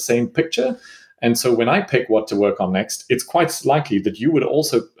like the same picture. And so when I pick what to work on next, it's quite likely that you would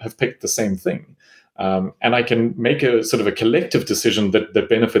also have picked the same thing. And I can make a sort of a collective decision that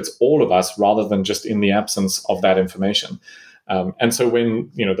benefits all of us rather than just in the absence of that information. And so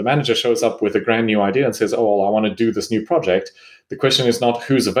when the manager shows up with a brand new idea and says, oh, well, I want to do this new project, the question is not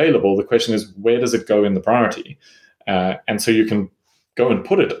who's available. The question is, where does it go in the priority? And so you can go and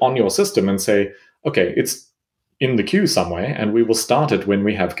put it on your system and say, okay, it's in the queue somewhere, and we will start it when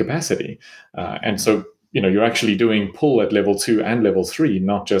we have capacity. And so you're actually doing pull at level 2 and level 3,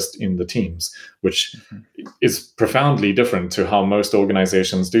 not just in the teams, which is profoundly different to how most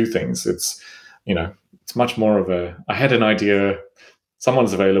organizations do things. It's much more of I had an idea,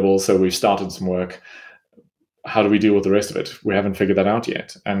 someone's available, so we've started some work. How do we deal with the rest of it? We haven't figured that out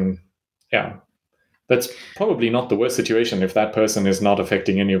yet. And yeah, that's probably not the worst situation if that person is not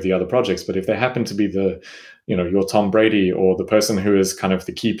affecting any of the other projects. But if they happen to be your Tom Brady or the person who is kind of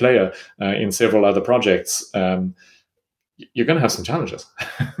the key player in several other projects, you're going to have some challenges.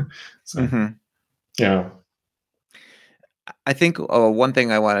 Yeah. I think one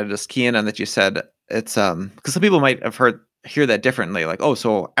thing I want to just key in on that you said, it's because some people might have hear that differently, like, oh,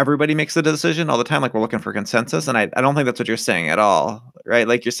 so everybody makes the decision all the time, like we're looking for consensus. And I don't think that's what you're saying at all, right?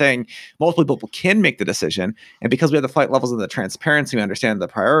 Like you're saying multiple people can make the decision, and because we have the flight levels and the transparency, we understand the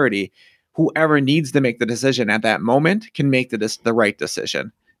priority, whoever needs to make the decision at that moment can make the right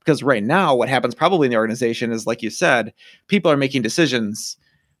decision. Because right now what happens probably in the organization is, like you said, people are making decisions,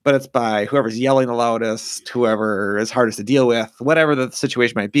 but it's by whoever's yelling the loudest, whoever is hardest to deal with, whatever the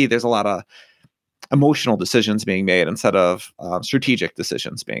situation might be. There's a lot of emotional decisions being made instead of strategic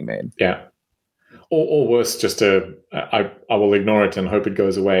decisions being made. Yeah. Or worse, just I will ignore it and hope it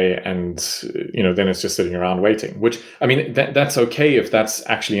goes away, and then it's just sitting around waiting. Which, I mean, that's okay if that's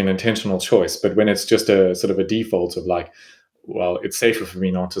actually an intentional choice, but when it's just a sort of a default of like, well, it's safer for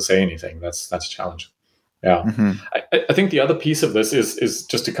me not to say anything, that's a challenge. Yeah. Mm-hmm. I think the other piece of this is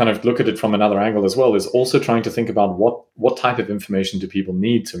just to kind of look at it from another angle as well, is also trying to think about what type of information do people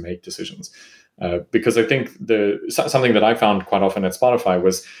need to make decisions. Because I think something that I found quite often at Spotify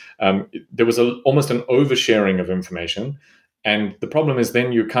was there was almost an oversharing of information. And the problem is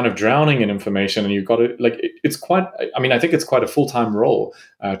then you're kind of drowning in information, and you've got to, like, it's quite, I mean, I think it's quite a full-time role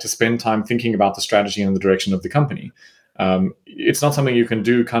to spend time thinking about the strategy and the direction of the company. It's not something you can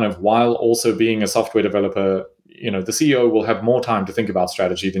do kind of while also being a software developer. The CEO will have more time to think about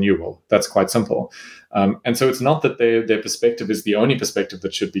strategy than you will. That's quite simple. And so it's not that their perspective is the only perspective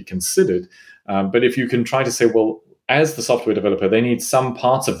that should be considered. But if you can try to say, well, as the software developer, they need some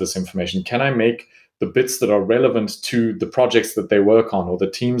parts of this information. Can I make the bits that are relevant to the projects that they work on, or the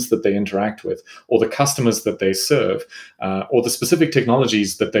teams that they interact with, or the customers that they serve, or the specific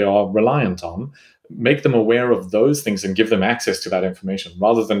technologies that they are reliant on, make them aware of those things and give them access to that information,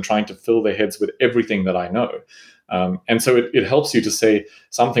 rather than trying to fill their heads with everything that I know. And so it helps you to say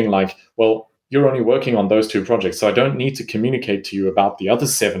something like, well, you're only working on those 2 projects, so I don't need to communicate to you about the other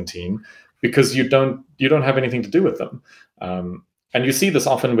 17 because you don't have anything to do with them. And you see this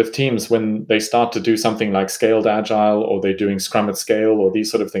often with teams when they start to do something like scaled agile, or they're doing Scrum at scale, or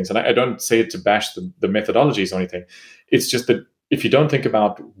these sort of things. And I don't say it to bash the methodologies or anything. It's just that if you don't think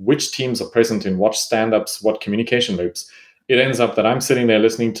about which teams are present in what stand-ups, what communication loops, it ends up that I'm sitting there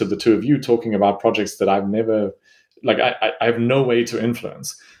listening to the 2 of you talking about projects that I've never, like, I have no way to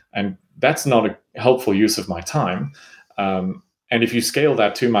influence. And that's not a helpful use of my time. And if you scale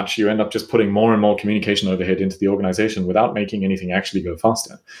that too much, you end up just putting more and more communication overhead into the organization without making anything actually go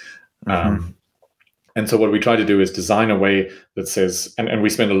faster. Mm-hmm. And so what we try to do is design a way that says, and we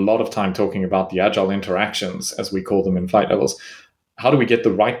spend a lot of time talking about the agile interactions, as we call them in flight levels. How do we get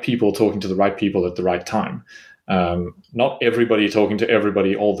the right people talking to the right people at the right time? not everybody talking to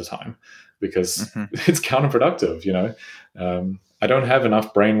everybody all the time, because it's counterproductive. I don't have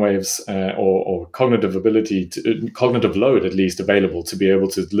enough brainwaves or cognitive ability, cognitive load at least, available to be able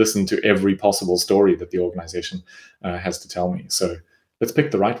to listen to every possible story that the organization has to tell me. So let's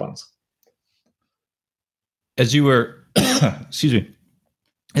pick the right ones. As you were, excuse me,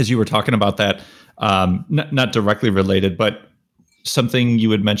 as you were talking about that, not directly related, but something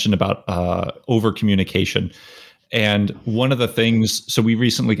you had mentioned about over communication. And one of the things, so we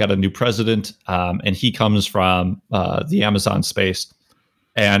recently got a new president, and he comes from the Amazon space.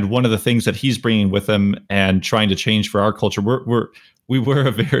 And one of the things that he's bringing with him and trying to change for our culture, we were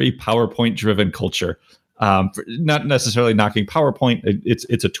a very PowerPoint-driven culture. Not necessarily knocking PowerPoint;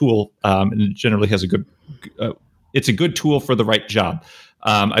 it's a tool, and it generally has a good. It's a good tool for the right job.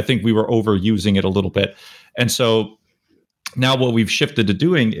 I think we were overusing it a little bit, and so now what we've shifted to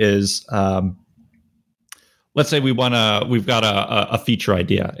doing is, let's say we've got a feature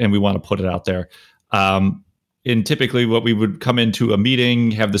idea and we want to put it out there. And typically what we would come into a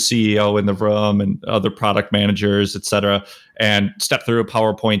meeting, have the CEO in the room and other product managers, et cetera, and step through a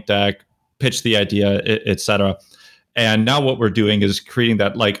PowerPoint deck, pitch the idea, et cetera. And now what we're doing is creating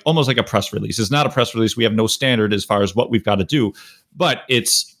that almost like a press release. It's not a press release. We have no standard as far as what we've got to do, but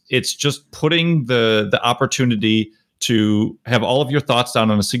it's just putting the opportunity to have all of your thoughts down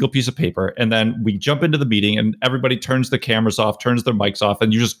on a single piece of paper. And then we jump into the meeting and everybody turns the cameras off, turns their mics off,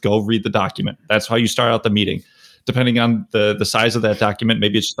 and you just go read the document. That's how you start out the meeting. Depending on the size of that document,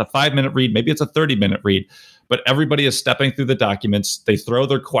 maybe it's just a 5-minute read, maybe it's a 30-minute read. But everybody is stepping through the documents. They throw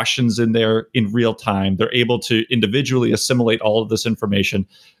their questions in there in real time. They're able to individually assimilate all of this information.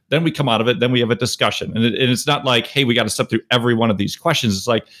 Then we come out of it. Then we have a discussion. And it's not like, hey, we got to step through every one of these questions. It's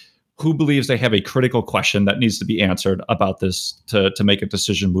like, who believes they have a critical question that needs to be answered about this to make a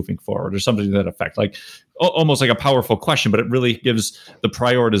decision moving forward, or something to that effect, almost like a powerful question, but it really gives the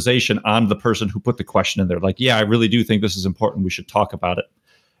prioritization on the person who put the question in there. Yeah, I really do think this is important. We should talk about it.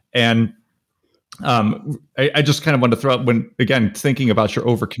 And I just kind of want to throw out, when, again, thinking about your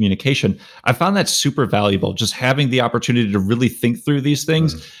over communication, I found that super valuable, just having the opportunity to really think through these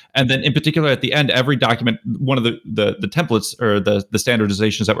things. And then in particular at the end, every document, one of the templates or the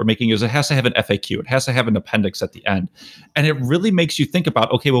standardizations that we're making is it has to have an FAQ. It has to have an appendix at the end. And it really makes you think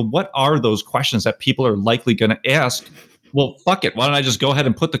about, okay, well, what are those questions that people are likely going to ask? Well, fuck it. Why don't I just go ahead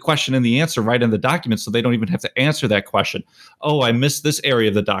and put the question and the answer right in the document so they don't even have to answer that question? Oh, I missed this area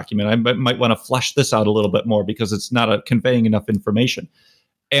of the document. I might want to flesh this out a little bit more because it's not conveying enough information.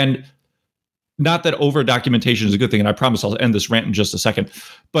 And not that over documentation is a good thing. And I promise I'll end this rant in just a second.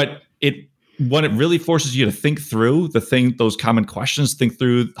 But what it really forces you to think through those common questions, think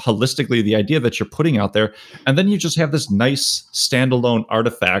through holistically the idea that you're putting out there. And then you just have this nice standalone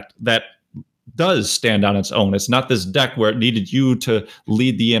artifact that does stand on its own. It's not this deck where it needed you to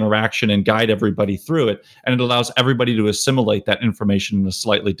lead the interaction and guide everybody through it. And it allows everybody to assimilate that information in a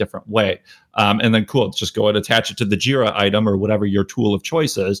slightly different way. And then cool, just go and attach it to the Jira item or whatever your tool of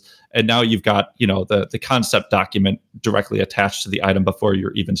choice is. And now you've got, the concept document directly attached to the item before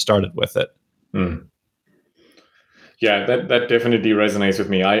you're even started with it. Yeah, that definitely resonates with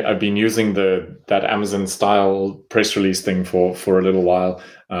me. I've been using that Amazon style press release thing for a little while,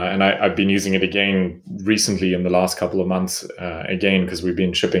 and I've been using it again recently in the last couple of months, again because we've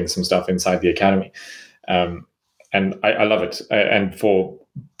been shipping some stuff inside the academy, and I love it, and for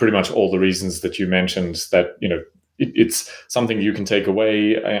pretty much all the reasons that you mentioned. That it's something you can take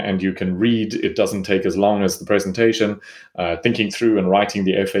away and you can read. It doesn't take as long as the presentation. Thinking through and writing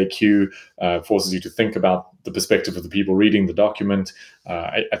the FAQ forces you to think about the perspective of the people reading the document.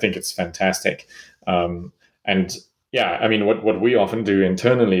 I think it's fantastic. And yeah, I mean, what we often do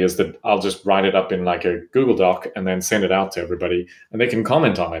internally is that I'll just write it up in like a Google Doc and then send it out to everybody and they can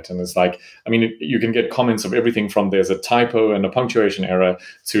comment on it. And it's like, I mean, you can get comments of everything from there's a typo and a punctuation error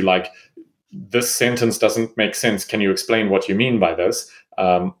to like, this sentence doesn't make sense. Can you explain what you mean by this?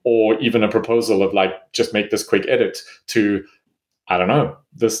 Or even a proposal of like, just make this quick edit to, I don't know,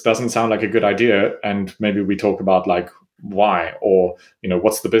 this doesn't sound like a good idea. And maybe we talk about like why, or,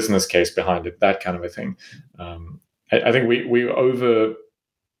 what's the business case behind it, that kind of a thing. I think we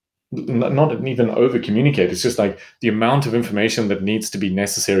not even over communicate. It's just like the amount of information that needs to be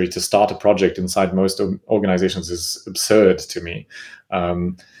necessary to start a project inside most organizations is absurd to me.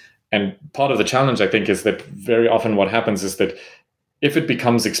 And part of the challenge, I think, is that very often what happens is that if it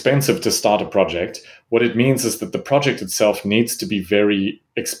becomes expensive to start a project, what it means is that the project itself needs to be very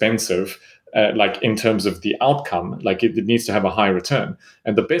expensive, like in terms of the outcome, like it needs to have a high return.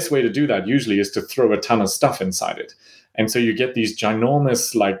 And the best way to do that usually is to throw a ton of stuff inside it. And so you get these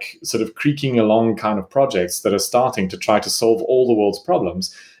ginormous, like sort of creaking along kind of projects that are starting to try to solve all the world's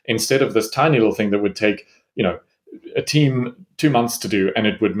problems, instead of this tiny little thing that would take, a team 2 months to do, and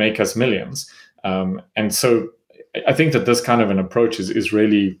it would make us millions. And so I think that this kind of an approach is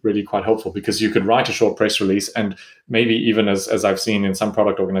really, really quite helpful, because you could write a short press release, and maybe even as I've seen in some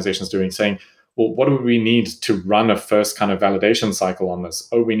product organizations doing, saying, well, what do we need to run a first kind of validation cycle on this?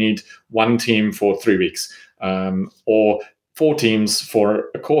 Oh, we need one team for 3 weeks, or 4 teams for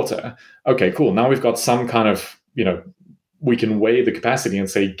a quarter. Okay, cool. Now we've got some kind of, we can weigh the capacity and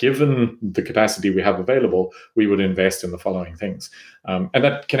say, given the capacity we have available, we would invest in the following things. And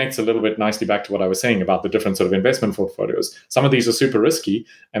that connects a little bit nicely back to what I was saying about the different sort of investment portfolios. Some of these are super risky,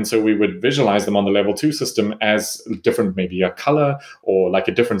 and so we would visualize them on the level 2 system as different, maybe a color or like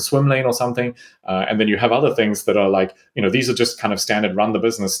a different swim lane or something. And then you have other things that are like, these are just kind of standard run the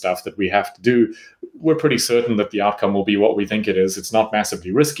business stuff that we have to do. We're pretty certain that the outcome will be what we think it is. It's not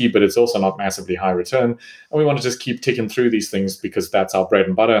massively risky, but it's also not massively high return. And we want to just keep ticking through these things because that's our bread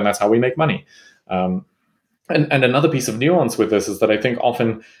and butter, and that's how we make money. And another piece of nuance with this is that I think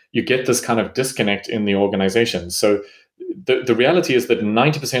often you get this kind of disconnect in the organization. So the reality is that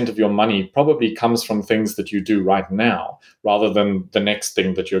 90% of your money probably comes from things that you do right now, rather than the next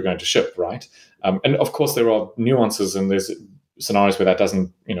thing that you're going to ship, right? And of course, there are nuances, and there's scenarios where that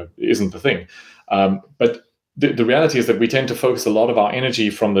isn't the thing. But the reality is that we tend to focus a lot of our energy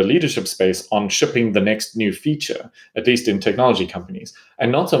from the leadership space on shipping the next new feature, at least in technology companies, and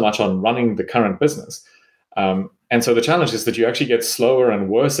not so much on running the current business. And so the challenge is that you actually get slower and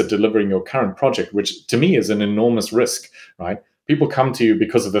worse at delivering your current project, which to me is an enormous risk, right? People come to you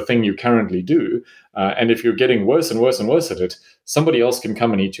because of the thing you currently do. And if you're getting worse and worse and worse at it, somebody else can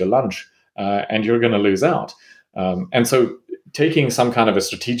come and eat your lunch, and you're going to lose out. And so taking some kind of a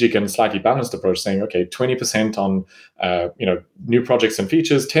strategic and slightly balanced approach, saying, okay, 20% on new projects and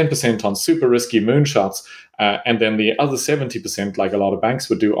features, 10% on super risky moonshots, and then the other 70%, like a lot of banks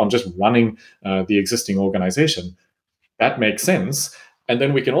would do, on just running the existing organization. That makes sense. And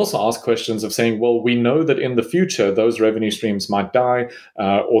then we can also ask questions of saying, well, we know that in the future, those revenue streams might die,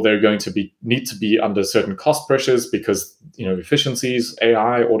 or they're going to need to be under certain cost pressures because, efficiencies,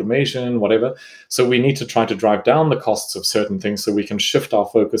 AI, automation, whatever. So we need to try to drive down the costs of certain things so we can shift our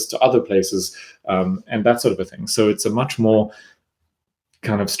focus to other places, and that sort of a thing. So it's a much more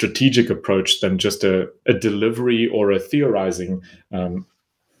kind of strategic approach than just a delivery or a theorizing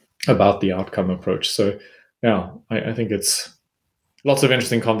about the outcome approach. So, yeah, I think it's lots of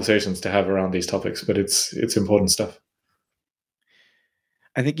interesting conversations to have around these topics, but it's important stuff.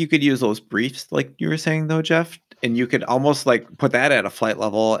 I think you could use those briefs, like you were saying, though, Jeff, and you could almost like put that at a flight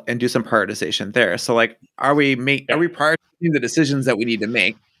level and do some prioritization there. So, like, are we prioritizing the decisions that we need to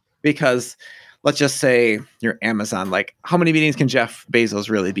make? Because let's just say you're Amazon. Like, how many meetings can Jeff Bezos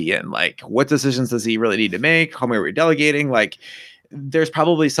really be in? Like, what decisions does he really need to make? How many are we delegating? Like, there's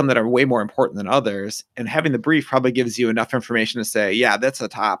probably some that are way more important than others. And having the brief probably gives you enough information to say, yeah, that's the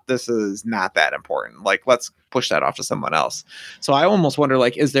top. This is not that important. Like, let's push that off to someone else. So I almost wonder,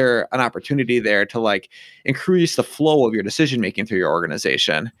 like, is there an opportunity there to like increase the flow of your decision making through your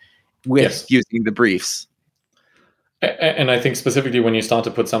organization with using the briefs? And I think specifically when you start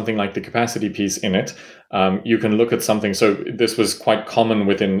to put something like the capacity piece in it, you can look at something. So this was quite common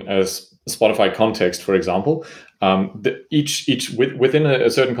within a Spotify context, for example. Within a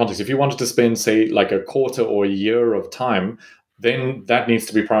certain context, if you wanted to spend, say, like a quarter or a year of time, then that needs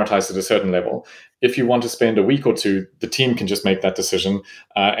to be prioritized at a certain level. If you want to spend a week or two, the team can just make that decision.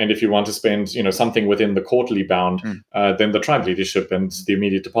 And if you want to spend, something within the quarterly bound, then the tribe leadership and the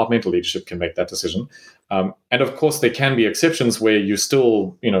immediate departmental leadership can make that decision. And of course, there can be exceptions where you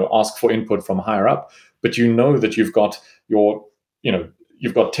still, ask for input from higher up, but that you've got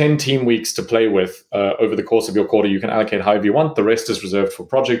you've got 10 team weeks to play with over the course of your quarter. You can allocate however you want. The rest is reserved for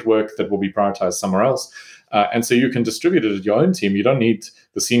project work that will be prioritized somewhere else. And so you can distribute it at your own team. You don't need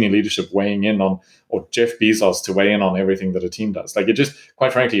the senior leadership weighing in on, or Jeff Bezos to weigh in on everything that a team does. Like,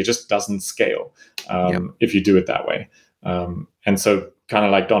 quite frankly, it just doesn't scale if you do it that way. And so kind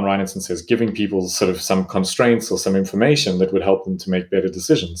of like Don Reinertsen says, giving people sort of some constraints or some information that would help them to make better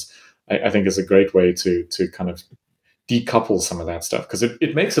decisions, I think is a great way to kind of decouple some of that stuff, because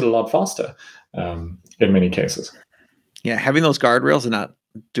it makes it a lot faster in many cases. Yeah, having those guardrails and not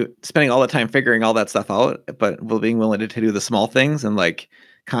spending all the time figuring all that stuff out, but being willing to do the small things and like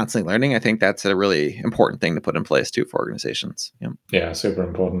constantly learning, I think that's a really important thing to put in place too for organizations. Yeah, super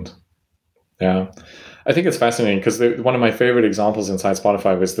important. Yeah, I think it's fascinating because one of my favorite examples inside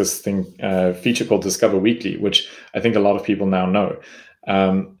Spotify was this feature called Discover Weekly, which I think a lot of people now know.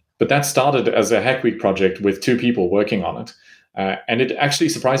 But that started as a Hack Week project with 2 people working on it. And it actually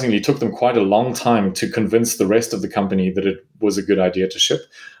surprisingly took them quite a long time to convince the rest of the company that it was a good idea to ship.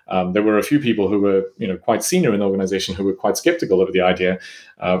 There were a few people who were, quite senior in the organization who were quite skeptical of the idea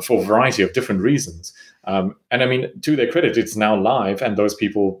for a variety of different reasons. And I mean, to their credit, it's now live, and those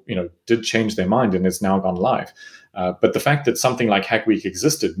people, did change their mind, and it's now gone live. But the fact that something like Hack Week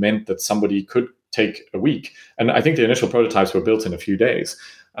existed meant that somebody could take a week. And I think the initial prototypes were built in a few days.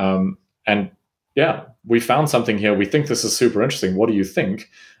 And yeah, we found something here. We think this is super interesting. What do you think?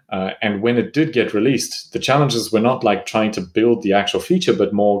 And when it did get released, the challenges were not like trying to build the actual feature,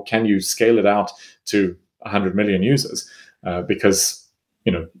 but more, can you scale it out to 100 million users? Because,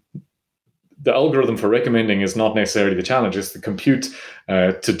 the algorithm for recommending is not necessarily the challenge. It's the compute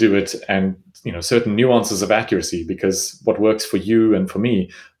to do it, and certain nuances of accuracy, because what works for you and for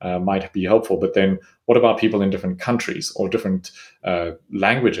me might be helpful. But then what about people in different countries or different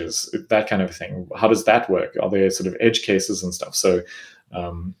languages, that kind of thing? How does that work? Are there sort of edge cases and stuff? So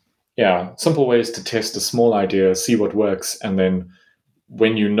simple ways to test a small idea, see what works, and then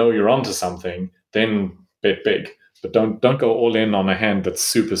when you're onto something, then bet big. But don't go all in on a hand that's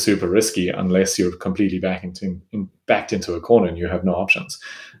super, super risky unless you're completely backed into a corner and you have no options.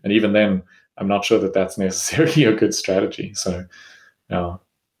 And even then, I'm not sure that that's necessarily a good strategy. So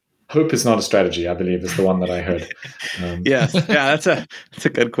hope is not a strategy, I believe, is the one that I heard. Yes. Yeah, that's a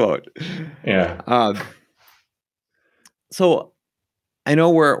good quote. Yeah. So I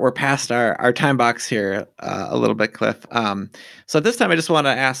know we're past our time box here a little bit, Cliff. So at this time, I just want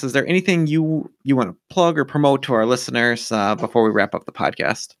to ask: is there anything you want to plug or promote to our listeners before we wrap up the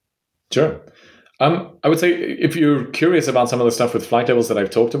podcast? Sure. I would say if you're curious about some of the stuff with flight levels that I've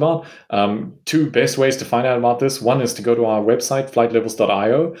talked about, 2 best ways to find out about this. One is to go to our website,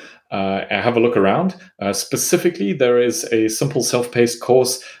 flightlevels.io, and have a look around. Specifically, there is a simple self-paced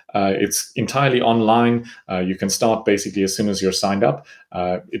course. It's entirely online. You can start basically as soon as you're signed up.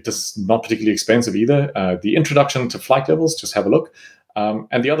 It is not particularly expensive either. The introduction to flight levels, just have a look.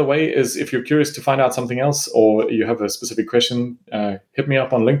 And the other way is, if you're curious to find out something else or you have a specific question, hit me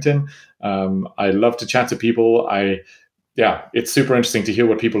up on LinkedIn. I love to chat to people. It's super interesting to hear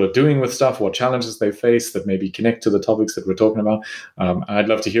what people are doing with stuff, what challenges they face that maybe connect to the topics that we're talking about. I'd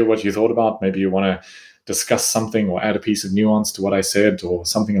love to hear what you thought about. Maybe you want to discuss something or add a piece of nuance to what I said or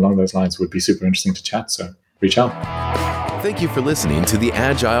something along those lines. Would be super interesting to chat. So reach out. Thank you for listening to the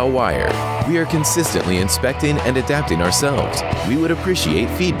Agile Wire. We are consistently inspecting and adapting ourselves. We would appreciate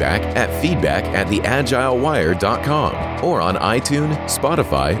feedback at feedback@theagilewire.com or on iTunes,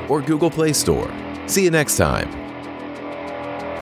 Spotify, or Google Play Store. See you next time.